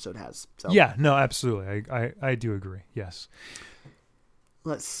that this episode has. So yeah, no, absolutely. I do agree. Yes.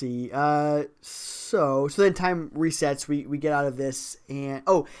 Let's see. So then time resets. We get out of this, and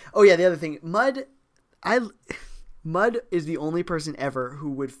oh yeah, the other thing, Mud is the only person ever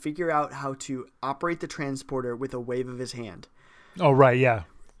who would figure out how to operate the transporter with a wave of his hand. Oh right, yeah.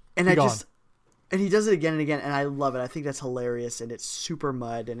 And and he does it again and again, and I love it. I think that's hilarious, and it's super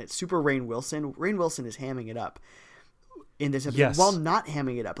Mud, and it's super Rainn Wilson. Rainn Wilson is hamming it up in this episode while not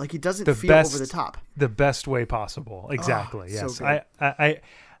hamming it up. Like, he doesn't feel over the top. The best way possible. Exactly. Yes. So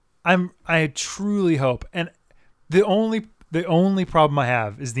I truly hope, and the only problem I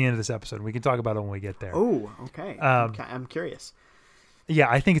have is the end of this episode. We can talk about it when we get there. Oh, okay. I'm curious. Yeah,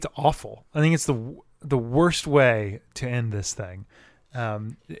 I think it's awful. I think it's the worst way to end this thing.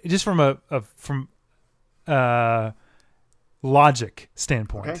 Just from a logic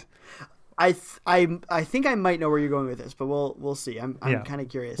standpoint. Okay. I think I might know where you're going with this, but we'll see. I'm kind of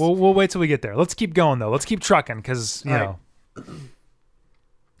curious. We'll wait till we get there. Let's keep going though. Let's keep trucking because you know.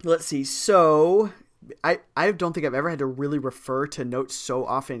 Let's see. So I don't think I've ever had to really refer to notes so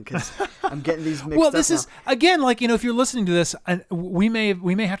often because I'm getting these mixed up. Well, this is again, like, if you're listening to this, and we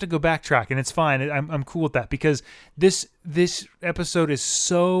may have to go backtrack, and it's fine. I'm cool with that because this episode is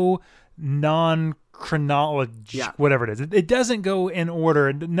so non-chronology, whatever it is. It doesn't go in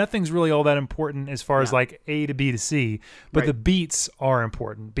order. Nothing's really all that important as far as like A to B to C, but the beats are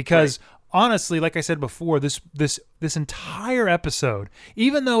important because. Honestly, like I said before, this entire episode,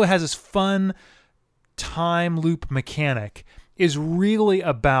 even though it has this fun time loop mechanic, is really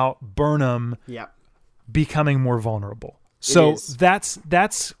about Burnham becoming more vulnerable. So that's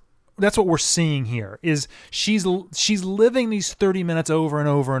what we're seeing here. Is she's living these 30 minutes over and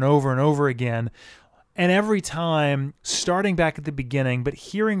over and over and over again, and every time starting back at the beginning, but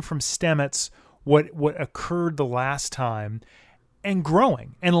hearing from Stamets what occurred the last time. And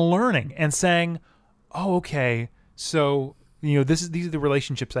growing and learning and saying, "Oh, okay, so these are the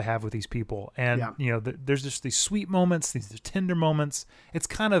relationships I have with these people." And there's just these sweet moments, these tender moments. It's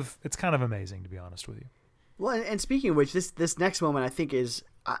kind of amazing, to be honest with you. Well, and speaking of which, this next moment I think is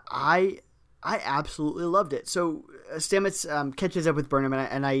I absolutely loved it. So Stamets catches up with Burnham,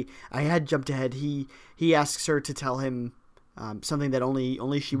 and I had jumped ahead. He asks her to tell him. Something that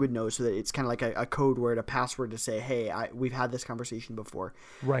only she would know, so that it's kind of like a code word, a password to say, "Hey, we've had this conversation before."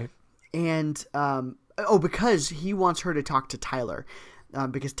 Right. And because he wants her to talk to Tyler,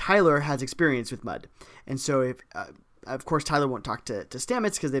 because Tyler has experience with Mud, and so if of course Tyler won't talk to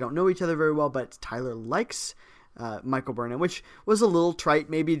Stamets because they don't know each other very well, but Tyler likes Michael Burnham, which was a little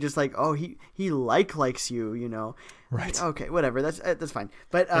trite, maybe just like, oh, he likes you, Right. Okay, whatever. That's fine.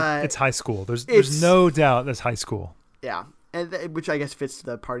 But it's high school. There's no doubt that's high school. Yeah. And which I guess fits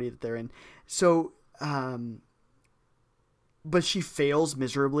the party that they're in. So, but she fails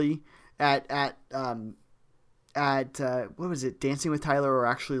miserably at what was it, Dancing with Tyler, or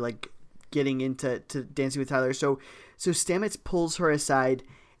actually like getting into Dancing with Tyler. So Stamets pulls her aside,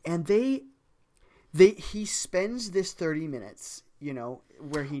 and he spends this 30 minutes,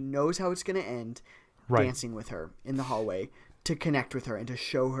 where he knows how it's going to end, dancing with her in the hallway to connect with her and to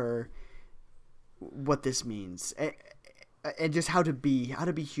show her what this means. And just how to be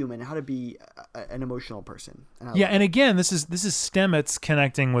human, how to be an emotional person. And again, this is Stamets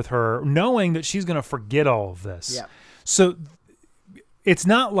connecting with her, knowing that she's going to forget all of this. Yeah. So it's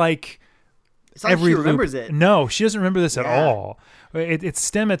not like she remembers it. No, she doesn't remember this at all.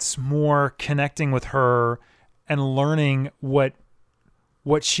 It's Stamets more connecting with her and learning what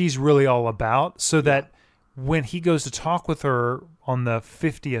she's really all about, so that when he goes to talk with her on the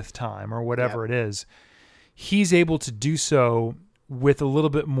 50th time or whatever it is, he's able to do so with a little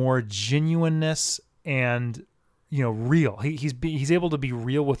bit more genuineness and real. He's able to be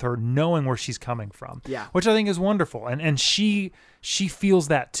real with her, knowing where she's coming from. Yeah, which I think is wonderful, and she feels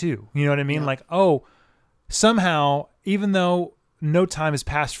that too. You know what I mean? Like, oh, somehow, even though no time has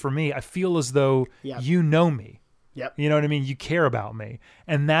passed for me, I feel as though you know me. Yep. You know what I mean? You care about me,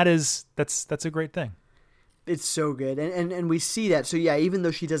 and that's a great thing. It's so good, and we see that. So even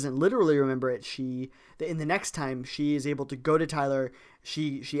though she doesn't literally remember it, in the next time she is able to go to Tyler.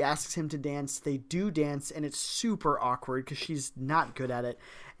 She asks him to dance. They do dance, and it's super awkward because she's not good at it.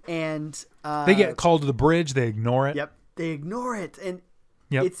 And they get called to the bridge. They ignore it. Yep, they ignore it, and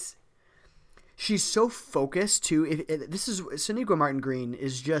she's so focused too. This is Sonequa Martin Green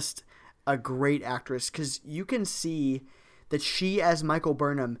is just a great actress, because you can see that she, as Michael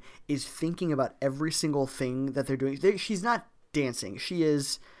Burnham, is thinking about every single thing that they're doing. She's not dancing. She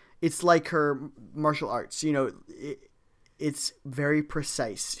is. It's like her martial arts. it's very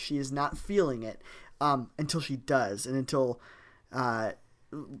precise. She is not feeling it until she does, and until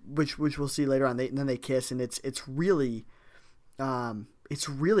which we'll see later on. Then they kiss, and it's really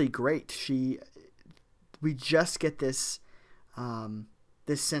great. We just get this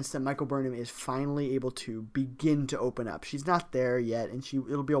this sense that Michael Burnham is finally able to begin to open up. She's not there yet, and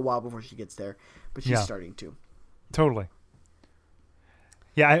it'll be a while before she gets there, but she's starting to. Totally.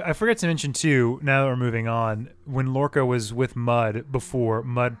 Yeah, I forgot to mention too, now that we're moving on, when Lorca was with Mudd before,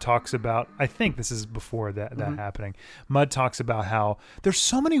 Mudd talks about, I think this is before that happening, Mudd talks about how there's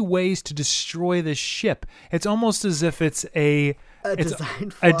so many ways to destroy this ship. It's almost as if it's a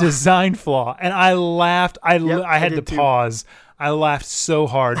design flaw. And I laughed. I had to pause. I laughed so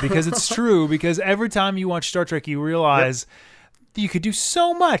hard because it's true, because every time you watch Star Trek, you realize you could do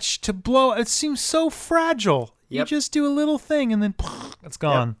so much to blow. It seems so fragile. You just do a little thing and then it's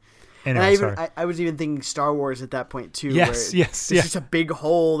gone. Anyway, and I was even thinking Star Wars at that point too. Yes, where it's just a big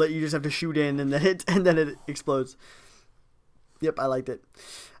hole that you just have to shoot in, and then it explodes. Yep, I liked it.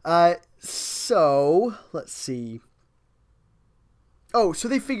 So let's see. Oh, so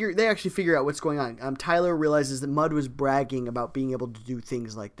they actually figure out what's going on. Tyler realizes that Mudd was bragging about being able to do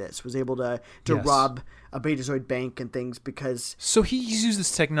things like this, was able to rob a Betazoid bank and things because. So he's used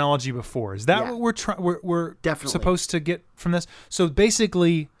this technology before. Is that what we're definitely supposed to get from this? So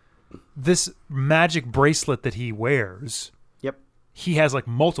basically, this magic bracelet that he wears. Yep. He has like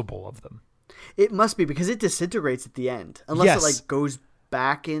multiple of them. It must be because it disintegrates at the end, unless it like goes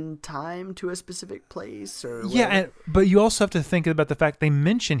back in time to a specific place or whatever. But you also have to think about the fact they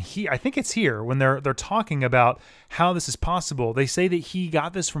mention I think it's here when they're talking about how this is possible. They say that he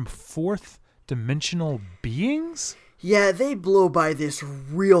got this from fourth dimensional beings. Yeah, they blow by this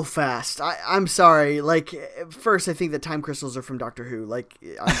real fast. I'm sorry. Like, first, I think that time crystals are from Doctor Who. Like,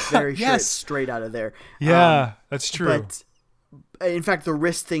 I'm very sure it's straight out of there. Yeah, that's true. But in fact, the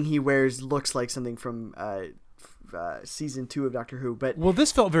wrist thing he wears looks like something from season 2 of Doctor Who. But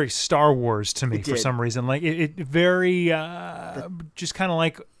this felt very Star Wars to me for some reason. Like it very just kind of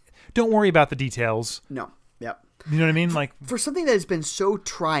like, don't worry about the details. No. Yep. You know what I mean? Like for something that has been so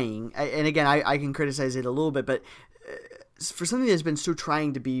trying, and again, I can criticize it a little bit, but for something that's been so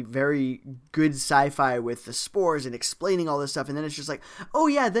trying to be very good sci-fi with the spores and explaining all this stuff, and then it's just like, oh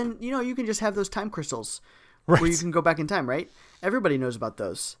yeah, then you can just have those time crystals where you can go back in time, right? Everybody knows about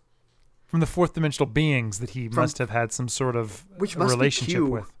those. From the fourth dimensional beings that he must have had some sort of relationship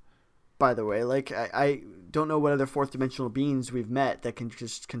with. By the way, like I don't know what other fourth dimensional beings we've met that can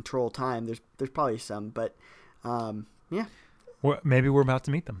just control time. There's probably some, but yeah. Well, maybe we're about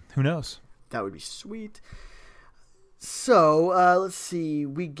to meet them. Who knows? That would be sweet. So let's see.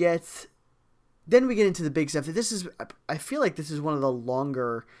 We get into the big stuff. I feel like this is one of the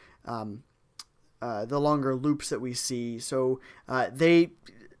longer loops that we see. So they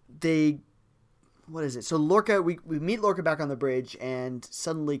what is it? So Lorca, we meet Lorca back on the bridge, and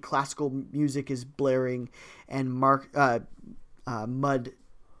suddenly classical music is blaring, and Mudd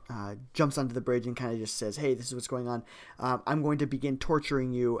jumps onto the bridge and kind of just says, "Hey, this is what's going on. I'm going to begin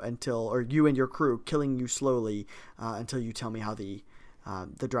torturing you or you and your crew, killing you slowly until you tell me how the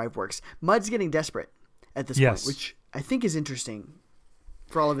drive works." Mudd's getting desperate at this point, which I think is interesting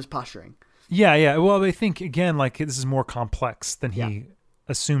for all of his posturing. Yeah. Well, I think again, like this is more complex than he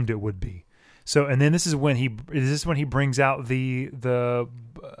assumed it would be. So, and then this is when he brings out the dark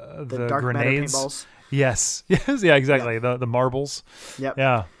grenades. Matter paintballs. Yes, yeah, exactly. Yep. The marbles. Yep.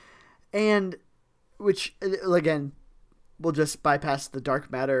 Yeah. And which again, we'll just bypass the dark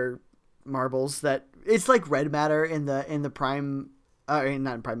matter marbles. That it's like red matter in the Prime. Not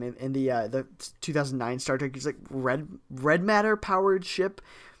in Prime, in the 2009 Star Trek. It's like red matter powered ship.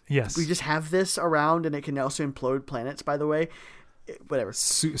 Yes. We just have this around, and it can also implode planets, by the way. Whatever.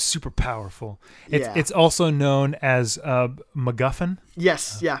 Super powerful. It's also known as MacGuffin.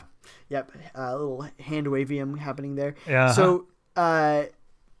 Yes. Yeah. Yep. A little hand wavium happening there. Yeah. So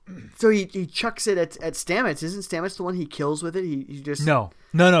he chucks it at Stamets. Isn't Stamets the one he kills with it? He just No.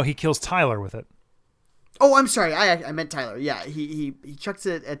 He kills Tyler with it. Oh, I'm sorry. I meant Tyler. Yeah. He chucks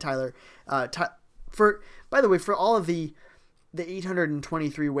it at Tyler. By the way, for all of the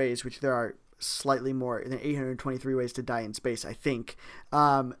 823 ways, which there are slightly more than 823 ways to die in space, I think.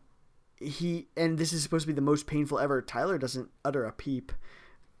 And this is supposed to be the most painful ever. Tyler doesn't utter a peep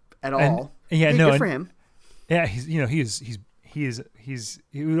at all. Good for him. Yeah, he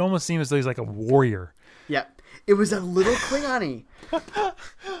would almost seem as though he's like a warrior. Yeah, it was a little Klingon-y.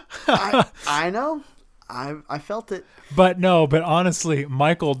 I know. I felt it. But honestly,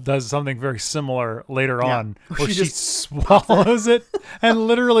 Michael does something very similar later on, where she swallows it and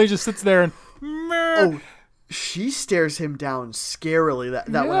literally just sits there and. she stares him down scarily.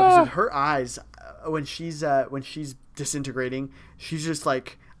 That one episode, her eyes when she's disintegrating, she's just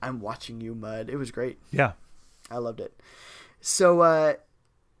like, I'm watching you, Mud. It was great. Yeah, I loved it. So,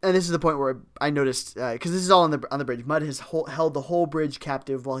 and this is the point where I noticed, because this is all on the bridge. Mud has held the whole bridge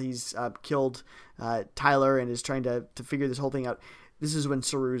captive while he's killed Tyler and is trying to figure this whole thing out. This is when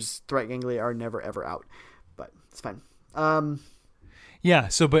Saru's threat ganglia are never ever out, but it's fine. Yeah.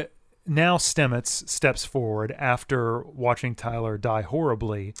 So, but now Stamets steps forward after watching Tyler die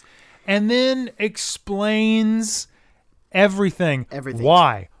horribly, and then explains everything. Everything.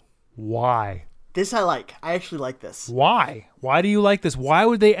 Why? This I like. I actually like this. Why? Why do you like this? Why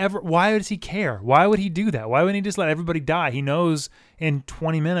does he care? Why would he do that? Why wouldn't he just let everybody die? He knows in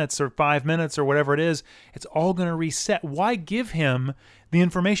 20 minutes or 5 minutes or whatever it is, it's all going to reset. Why give him the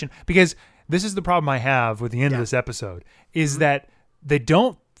information? Because this is the problem I have with the end of this episode, is that they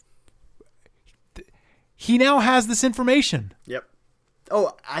don't... He now has this information. Yep.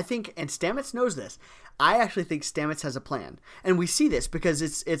 Oh, I think, and Stamets knows this. I actually think Stamets has a plan, and we see this because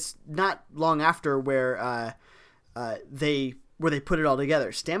it's not long after where they put it all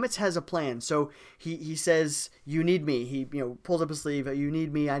together. Stamets has a plan, so he says, "You need me." He pulls up his sleeve. "You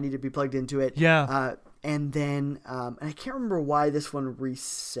need me. I need to be plugged into it." Yeah. And then and I can't remember why this one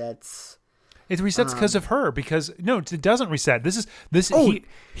resets. It resets because of her. Because no, it doesn't reset. Oh,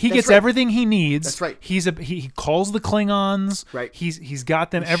 he gets right. everything he needs. That's right. He calls the Klingons. Right. He's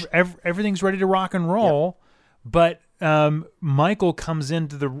got them. Everything's ready to rock and roll. But Michael comes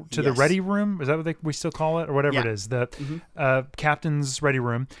into the ready room. Is that what we still call it, or whatever it is? The captain's ready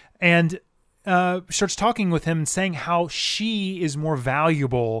room, and starts talking with him and saying how she is more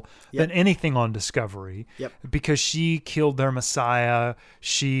valuable than anything on Discovery because she killed their Messiah.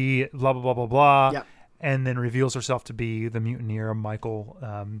 She blah blah blah blah blah, and then reveals herself to be the mutineer Michael.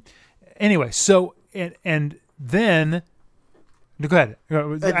 Anyway, so and then go ahead.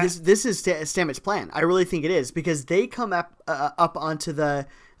 This is Stamets' plan. I really think it is because they come up onto the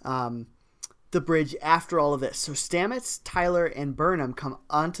bridge after all of this. So Stamets, Tyler, and Burnham come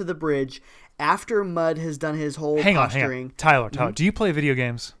onto the bridge after Mud has done his whole posturing. On. Tyler, do you play video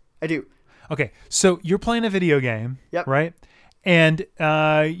games? I do. Okay, so you're playing a video game, right? And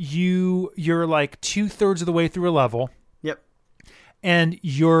you're like 2/3 of the way through a level. Yep. And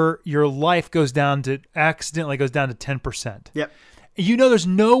your life accidentally goes down to 10%. Yep. You know there's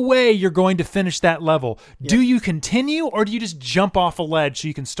no way you're going to finish that level. Yep. Do you continue, or do you just jump off a ledge so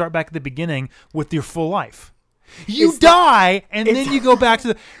you can start back at the beginning with your full life? You die, and then you go back to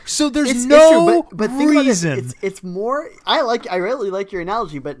the... So there's no but reason. Think about it. It's more... I really like your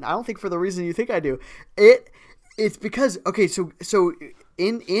analogy, but I don't think for the reason you think I do. It's because... Okay, so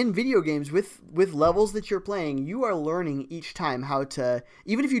in video games, with levels that you're playing, you are learning each time how to...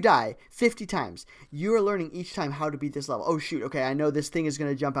 Even if you die 50 times, you are learning each time how to beat this level. Oh, shoot, okay, I know this thing is going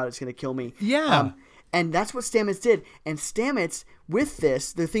to jump out. It's going to kill me. Yeah. And that's what Stamets did. And Stamets, with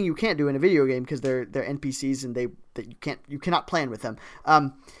this, the thing you can't do in a video game because they're NPCs and you cannot plan with them.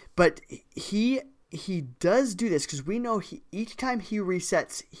 But he does do this because we know each time he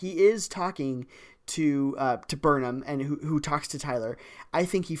resets, he is talking to Burnham and who talks to Tyler. I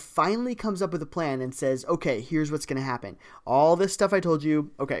think he finally comes up with a plan and says, "Okay, here's what's going to happen. All this stuff I told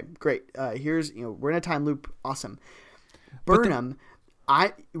you. Okay, great. Here's we're in a time loop. Awesome." Burnham.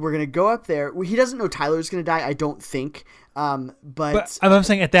 We're gonna go up there. He doesn't know Tyler's gonna die. I don't think. But I'm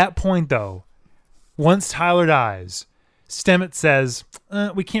saying at that point though, once Tyler dies, Stamets says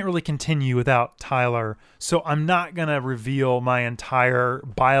we can't really continue without Tyler, so I'm not gonna reveal my entire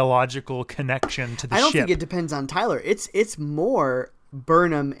biological connection to the ship. I don't think it depends on Tyler. It's more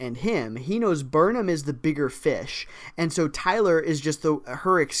Burnham and him. He knows Burnham is the bigger fish, and so Tyler is just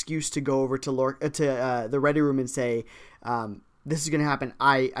her excuse to go over to the ready room and say. This is going to happen.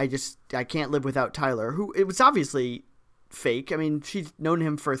 I can't live without Tyler, who it was obviously fake. I mean, she's known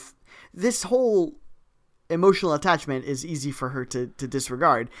him for this whole emotional attachment is easy for her to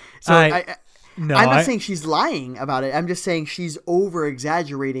disregard. So I'm not saying she's lying about it. I'm just saying she's over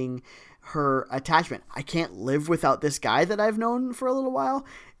exaggerating her attachment. I can't live without this guy that I've known for a little while.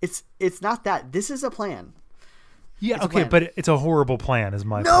 It's not that. This is a plan. Yeah, okay, but it's a horrible plan is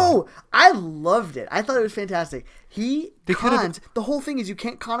my point. No, I loved it. I thought it was fantastic. The whole thing is you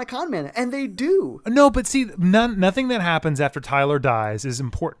can't con a con man, and they do. No, but see, nothing that happens after Tyler dies is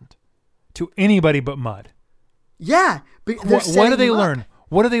important to anybody but Mud. Yeah. But what do they learn?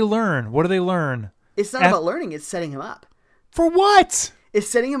 What do they learn? It's not about learning, it's setting him up. For what? It's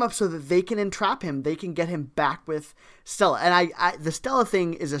setting him up so that they can entrap him. They can get him back with Stella. And the Stella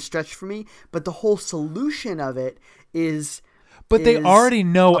thing is a stretch for me, but the whole solution of it is But they already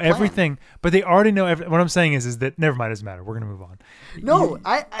know a plan. everything. But they already know what I'm saying is that never mind, it doesn't matter. We're gonna move on. No,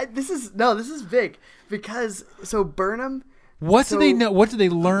 this is big because so Burnham. What do they know? What do they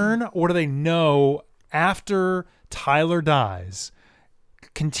learn, or do they know after Tyler dies?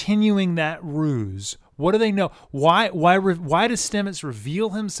 Continuing that ruse. What do they know? Why does Stamets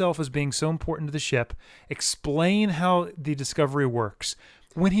reveal himself as being so important to the ship? Explain how the Discovery works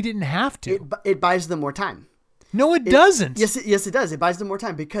when he didn't have to. It buys them more time. No, it doesn't. Yes, it does. It buys them more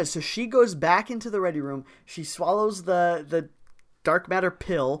time because so she goes back into the ready room. She swallows the dark matter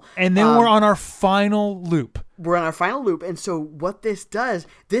pill, and then we're on our final loop. We're on our final loop, and so what this does,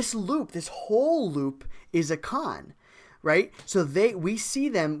 this whole loop is a con, right? So we see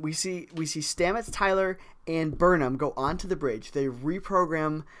Stamets, Tyler, and Burnham go onto the bridge. They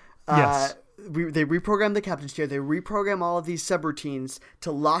reprogram. Yes. They reprogram the captain's chair. They reprogram all of these subroutines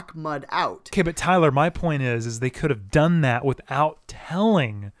to lock Mudd out. Okay, but Tyler, my point is they could have done that without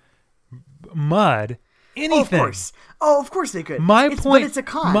telling Mudd anything. Of course they could. But it's a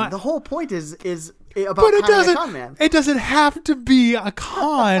con. The whole point is about conning a con man. It doesn't have to be a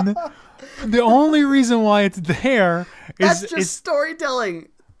con. The only reason why it's there is that's just storytelling.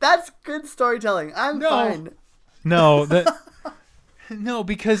 That's good storytelling. I'm fine. No, no,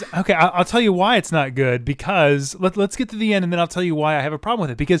 because okay, I'll tell you why it's not good. Because let's get to the end, and then I'll tell you why I have a problem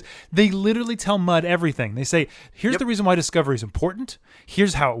with it. Because they literally tell Mudd everything. They say, "Here's the reason why Discovery is important.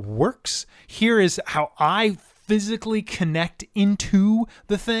 Here's how it works. Here is how I physically connect into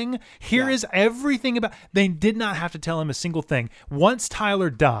the thing. Here is everything about." They did not have to tell him a single thing. Once Tyler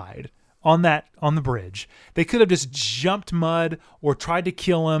died on the bridge, they could have just jumped Mudd or tried to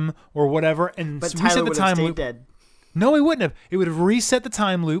kill him or whatever, and reset the time loop. Dead. No, he wouldn't have. It would have reset the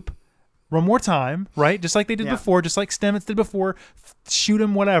time loop one more time, right? Just like they did before, just like Stamets did before. Shoot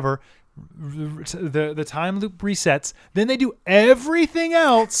him, whatever. The time loop resets. Then they do everything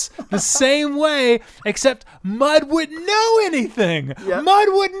else the same way, except Mudd wouldn't know anything. Yep. Mudd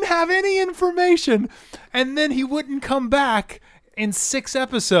wouldn't have any information, and then he wouldn't come back in 6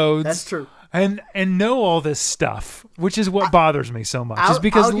 episodes. That's true. And know all this stuff, which is what bothers me so much, is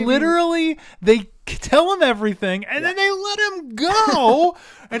because literally they tell him everything and then they let him go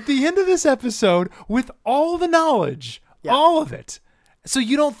at the end of this episode with all the knowledge, all of it. So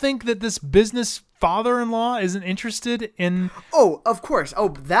you don't think that this business father-in-law isn't interested in? Oh, of course. Oh,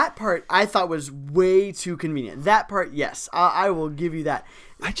 that part I thought was way too convenient. That part, yes, I will give you that.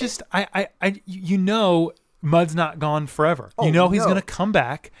 Mudd's not gone forever. Oh, he's going to come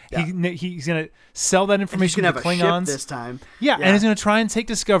back. Yeah. He's going to sell that information to the Klingons this time. Yeah, and he's going to try and take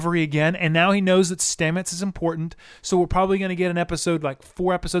Discovery again. And now he knows that Stamets is important. So we're probably going to get an episode like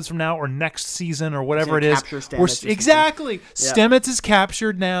 4 episodes from now or next season or whatever it is. Exactly. Yeah. Stamets is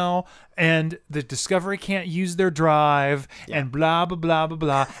captured now, and the Discovery can't use their drive, and blah, blah, blah, blah,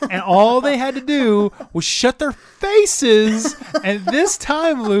 blah. And all they had to do was shut their faces at this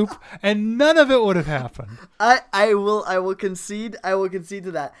time loop, and none of it would have happened. I will concede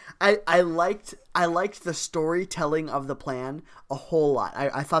to that. I liked the storytelling of the plan a whole lot.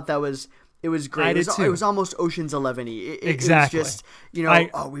 I thought that was great. It was almost Ocean's 11-y. Exactly. It was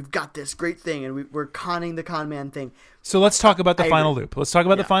just, we've got this great thing, and we're conning the con man thing. So let's talk about the final loop. Let's talk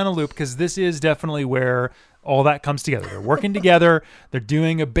about the final loop, because this is definitely where all that comes together. They're working together. They're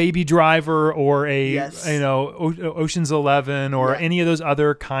doing a Baby Driver or Ocean's 11 or any of those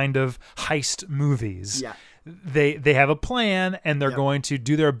other kind of heist movies. Yeah. They have a plan, and they're going to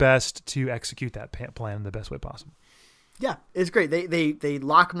do their best to execute that plan in the best way possible. Yeah, it's great. They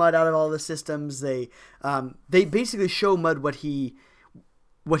lock Mudd out of all the systems. They basically show Mudd what he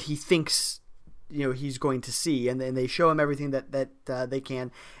thinks he's going to see, and then they show him everything that they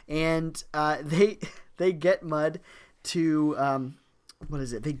can, and they get Mudd to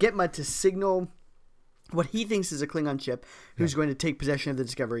They get Mudd to signal what he thinks is a Klingon ship who's going to take possession of the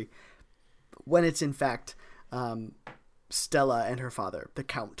Discovery, when it's in fact Stella and her father, the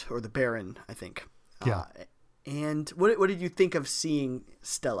Count or the Baron, I think. Yeah. And what did you think of seeing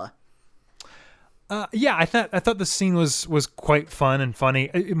Stella? I thought the scene was quite fun and funny.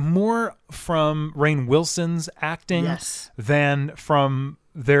 More from Rainn Wilson's acting than from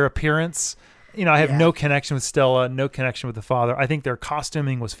their appearance. I have no connection with Stella, no connection with the father. I think their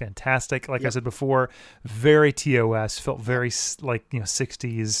costuming was fantastic. Like I said before, very TOS, felt very like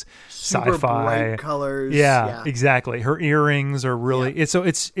 60s super sci-fi bright colors. Yeah, exactly. Her earrings are really it's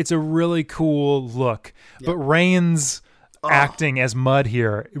a really cool look. But Rainn's acting as Mud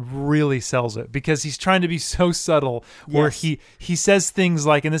here really sells it, because he's trying to be so subtle, where he says things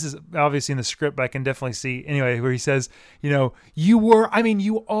like, and this is obviously in the script, but I can definitely see anyway, where he says, you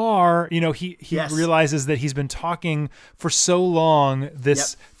are, he realizes that he's been talking for so long,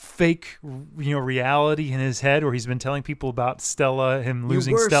 this fake, reality in his head, where he's been telling people about Stella, him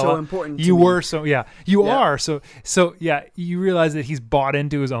losing Stella. So important to you me. were so, yeah, you are. So you realize that he's bought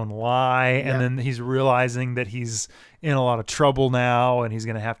into his own lie, and then he's realizing that he's in a lot of trouble now, and he's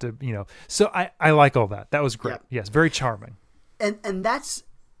going to have to, so I like all that. That was great. Yep. Yes. Very charming. And that's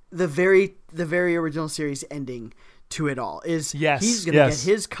the very original series ending to it all, is he's going to get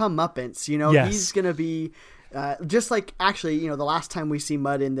his comeuppance, he's going to be, just like, actually, the last time we see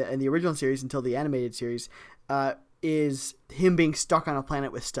Mud in the original series until the animated series, is him being stuck on a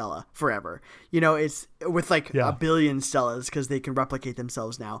planet with Stella forever. It's with a billion Stellas, because they can replicate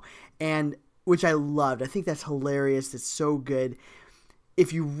themselves now, and which I loved. I think that's hilarious. It's so good.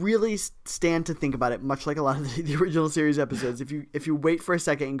 If you really stand to think about it, much like a lot of the original series episodes, if you wait for a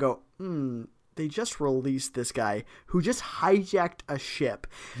second and go, they just released this guy who just hijacked a ship.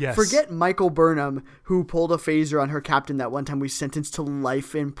 Yes. Forget Michael Burnham, who pulled a phaser on her captain that one time we sentenced to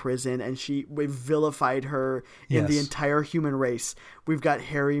life in prison, and we vilified her in the entire human race. We've got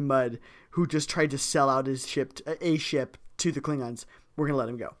Harry Mudd, who just tried to sell out his ship to the Klingons. We're going to let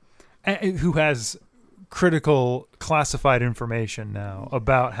him go. Who has critical classified information now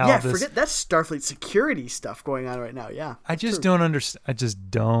about how this... forget that's Starfleet security stuff going on right now. Yeah. I just don't understand. I just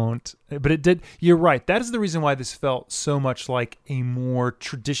don't. But it did. You're right. That is the reason why this felt so much like a more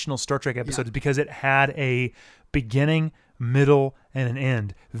traditional Star Trek episode, because it had a beginning, middle, and an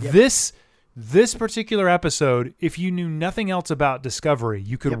end. Yep. This particular episode, if you knew nothing else about Discovery,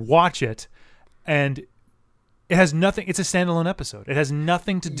 you could watch it, and it has nothing. It's a standalone episode. It has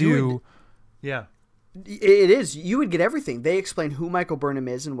nothing to do. It is. You would get everything. They explain who Michael Burnham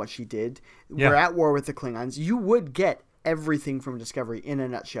is and what she did. We're at war with the Klingons. You would get everything from Discovery in a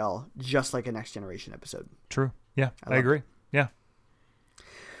nutshell, just like a Next Generation episode. True. Yeah, I agree. Yeah.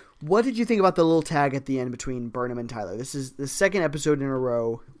 What did you think about the little tag at the end between Burnham and Tyler? This is the second episode in a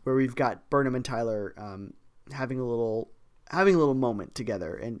row where we've got Burnham and Tyler having a little moment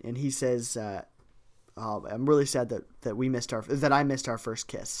together, and he says, "I'm really sad that I missed our first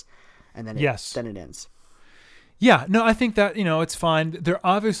kiss." And then it ends. Yeah, no, I think that, it's fine. They're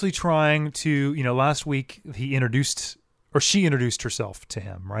obviously trying to, last week she introduced herself to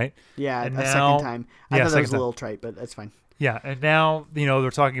him, right? Yeah, second time. I thought that was a little trite, but that's fine. Yeah, and now,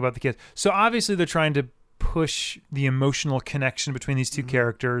 they're talking about the kids. So obviously they're trying to push the emotional connection between these two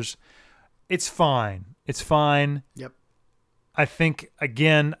characters. It's fine. Yep. I think,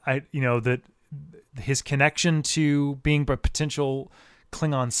 again, that his connection to being a potential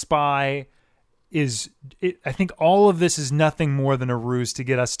Klingon spy I think all of this is nothing more than a ruse to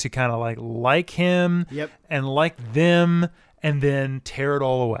get us to kind of like him and like them, and then tear it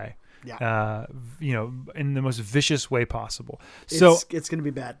all away. Yeah. In the most vicious way possible. So it's going to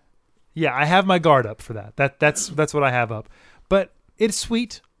be bad. Yeah, I have my guard up for that. That's what I have up. But it's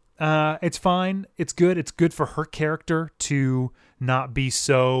sweet. It's fine. It's good. It's good for her character to not be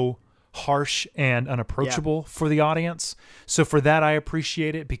so harsh and unapproachable for the audience. So for that, I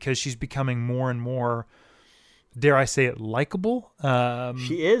appreciate it, because she's becoming more and more, dare I say it, likable.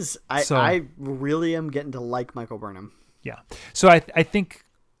 She is. I really am getting to like Michael Burnham. Yeah. So I think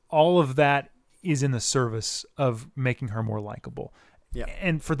all of that is in the service of making her more likable. Yeah.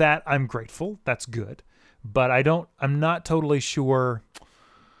 And for that, I'm grateful. That's good. But I'm not totally sure.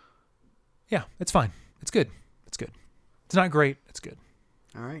 Yeah, it's fine. It's good. It's not great. It's good.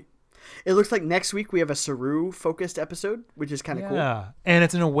 All right. It looks like next week we have a Saru-focused episode, which is kind of cool. Yeah, and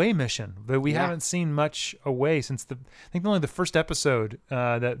it's an away mission, but we haven't seen much away since I think only the first episode,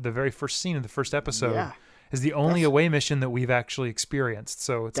 the very first scene of the first episode is the only away mission that we've actually experienced.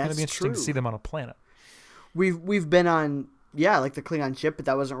 So it's going to be interesting to see them on a planet. We've been on, like the Klingon ship, but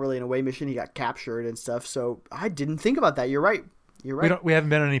that wasn't really an away mission. He got captured and stuff, so I didn't think about that. You're right. We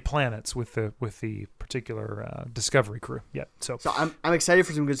haven't been on any planets with the particular Discovery crew yet. So I'm excited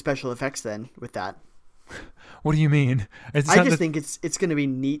for some good special effects then with that. What do you mean? I just think it's going to be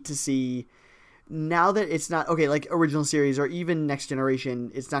neat to see now that it's not like original series or even Next Generation.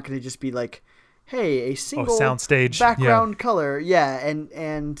 It's not going to just be like, hey, a single soundstage background color,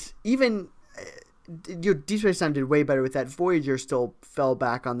 and even Deep Space Nine did way better with that. Voyager still fell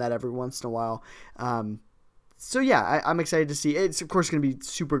back on that every once in a while. So I'm excited to see. It's of course going to be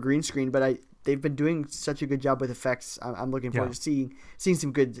super green screen, but they've been doing such a good job with effects. I'm looking forward to seeing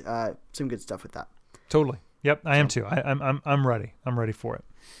some good stuff with that. Totally. Yep, I am too. I'm ready. I'm ready for it.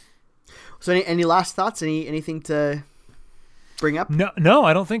 So any last thoughts? Anything to bring up? No,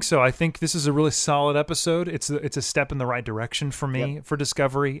 I don't think so. I think this is a really solid episode. It's a step in the right direction for me for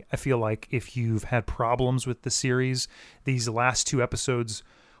Discovery. I feel like if you've had problems with the series, these last 2 episodes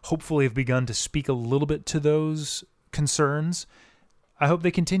hopefully have begun to speak a little bit to those concerns. I hope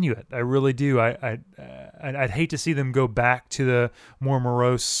they continue it. I really do. I'd hate to see them go back to the more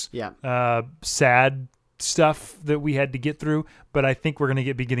morose, sad stuff that we had to get through, but I think we're going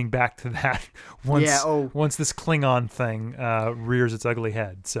to be getting back to that once this Klingon thing rears its ugly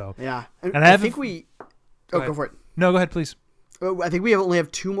head. So and I think we. Go for it. No, go ahead, please. I think we only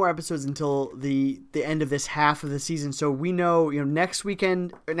have 2 more episodes until the end of this half of the season. So we know, next week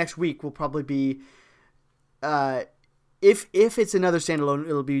will probably be. If it's another standalone,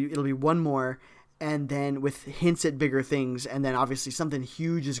 it'll be 1 more, and then with hints at bigger things, and then obviously something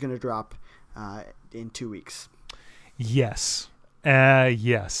huge is going to drop in 2 weeks. Yes,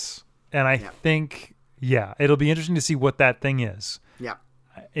 yes, and I think it'll be interesting to see what that thing is. Yeah,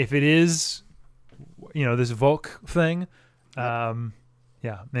 if it is, this Volk thing.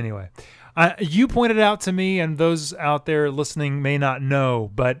 Anyway, you pointed out to me, and those out there listening may not know,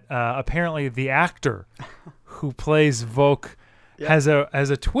 but apparently the actor who plays Volk has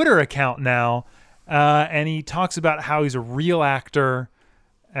a Twitter account now, and he talks about how he's a real actor,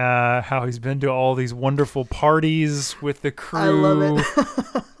 how he's been to all these wonderful parties with the crew. I love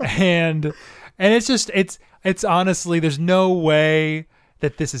it. and it's honestly, there's no way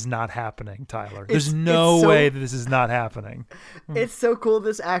that this is not happening, Tyler. There's no way that this is not happening. It's so cool.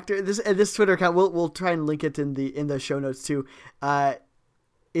 This actor, this Twitter account, we'll try and link it in the show notes too.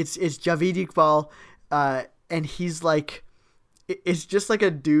 It's Javid Iqbal, and he's like, it's just like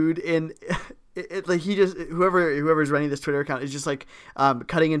a dude in. Like he just whoever's running this Twitter account is just like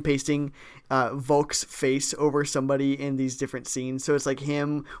cutting and pasting Volk's face over somebody in these different scenes. So it's like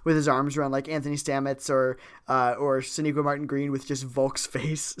him with his arms around like Anthony Stamets or Sonequa Martin Green with just Volk's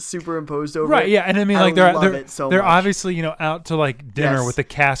face superimposed over. Right, it. yeah, and I mean like they're obviously out to like dinner with the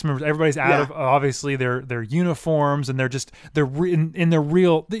cast members. Everybody's out of obviously their uniforms, and they're in their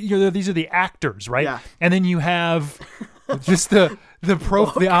real. These are the actors, right? Yeah. And then you have just the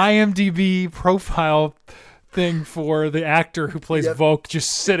IMDb profile thing for the actor who plays Volk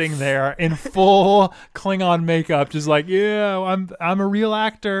just sitting there in full Klingon makeup, just like, I'm a real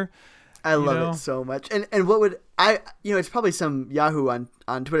actor. I love it so much. And what would it's probably some Yahoo on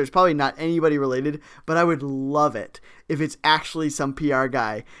Twitter. It's probably not anybody related, but I would love it if it's actually some PR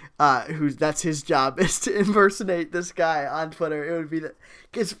guy that's his job is to impersonate this guy on Twitter. It would be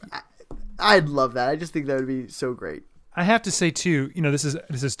because I'd love that. I just think that would be so great. I have to say too, this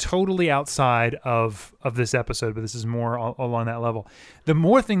is totally outside of this episode, but this is more along that level. The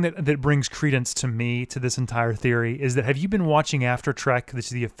more thing that brings credence to me to this entire theory is that, have you been watching After Trek? This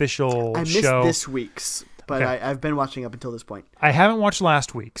is the official show. I missed this week's, but okay. I've been watching up until this point. I haven't watched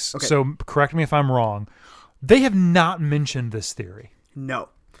last week's, so correct me if I'm wrong. They have not mentioned this theory. No.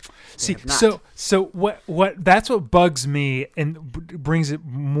 See, so what that's what bugs me and brings it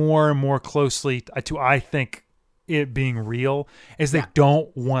more and more closely to, I think, it being real, is they don't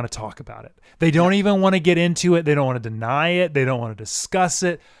want to talk about it. They don't even want to get into it. They don't want to deny it. They don't want to discuss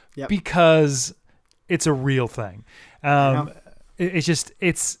it because it's a real thing. I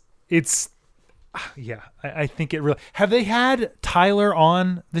think it really. Have they had Tyler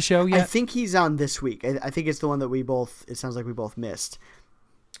on the show yet? I think he's on this week. I think it's the one that it sounds like we both missed.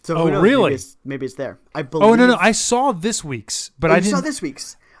 So who knows? Really? Maybe it's there. I believe. Oh no! I saw this week's, but I didn't. You saw this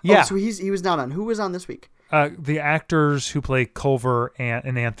week's. Yeah. So he was not on. Who was on this week? The actors who play Culver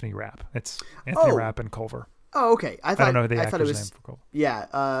and Anthony Rapp. It's Anthony Rapp and Culver. Oh, okay. I don't know the actor's name for Culver. Yeah.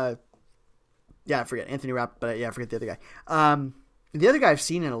 I forget Anthony Rapp, but I forget the other guy. The other guy I've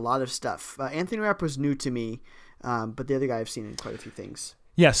seen in a lot of stuff. Anthony Rapp was new to me, but the other guy I've seen in quite a few things.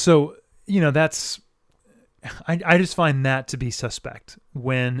 Yeah. So that's. I just find that to be suspect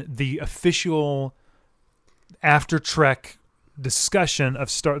when the official After Trek discussion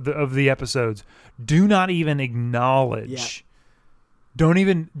of the episodes do not even acknowledge, don't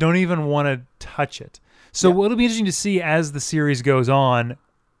even want to touch it. So it'll be interesting to see as the series goes on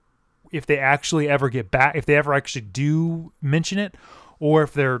if they actually ever get back, if they ever actually do mention it, or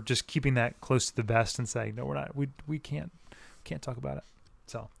if they're just keeping that close to the vest and saying, no, we're not, we can't talk about it.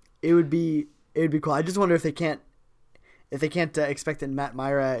 So it would be cool. I just wonder if they can't expect that Matt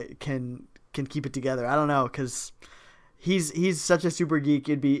Myra can keep it together. I don't know, because he's such a super geek.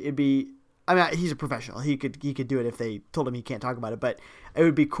 It'd be. I mean, he's a professional. He could do it if they told him he can't talk about it. But it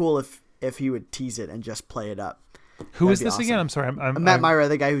would be cool if he would tease it and just play it up. Who is this again? I'm sorry. I'm Matt Myra,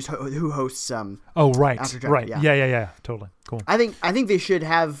 the guy who hosts. Oh right, After Trek. Right. Yeah, totally cool. I think they should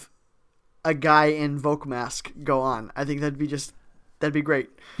have a guy in Volk mask go on. I think that'd be great.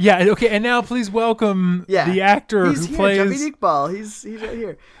 Yeah. Okay. And now please welcome the actor who plays Javid Iqbal. He's right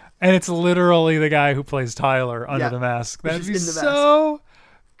here. And it's literally the guy who plays Tyler under the mask. That'd be so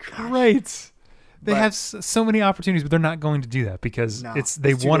great. They have so many opportunities, but they're not going to do that because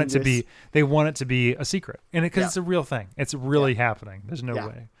they want it to be a secret, and because it's a real thing. It's really happening. There's no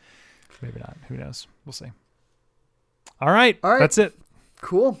way. Maybe not. Who knows? We'll see. All right. That's it.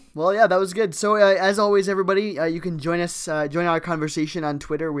 Cool. Well, yeah, that was good. So, as always, everybody, you can join our conversation on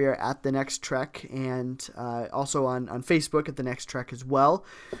Twitter. We are at The Next Trek, and also on Facebook at The Next Trek as well.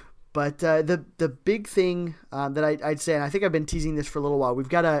 But the big thing that I'd say, and I think I've been teasing this for a little while, we've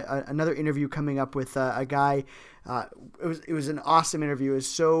got another interview coming up with a guy. It was an awesome interview. It was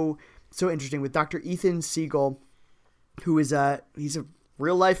so interesting with Dr. Ethan Siegel, who is he's a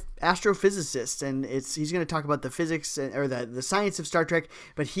real life astrophysicist, and he's going to talk about the physics or the science of Star Trek.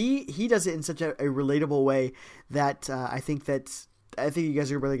 But he does it in such a relatable way that I think you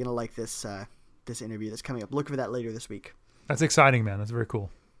guys are really going to like this interview that's coming up. Look for that later this week. That's exciting, man. That's very cool.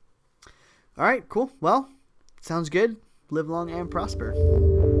 All right, cool. Well, sounds good. Live long and prosper.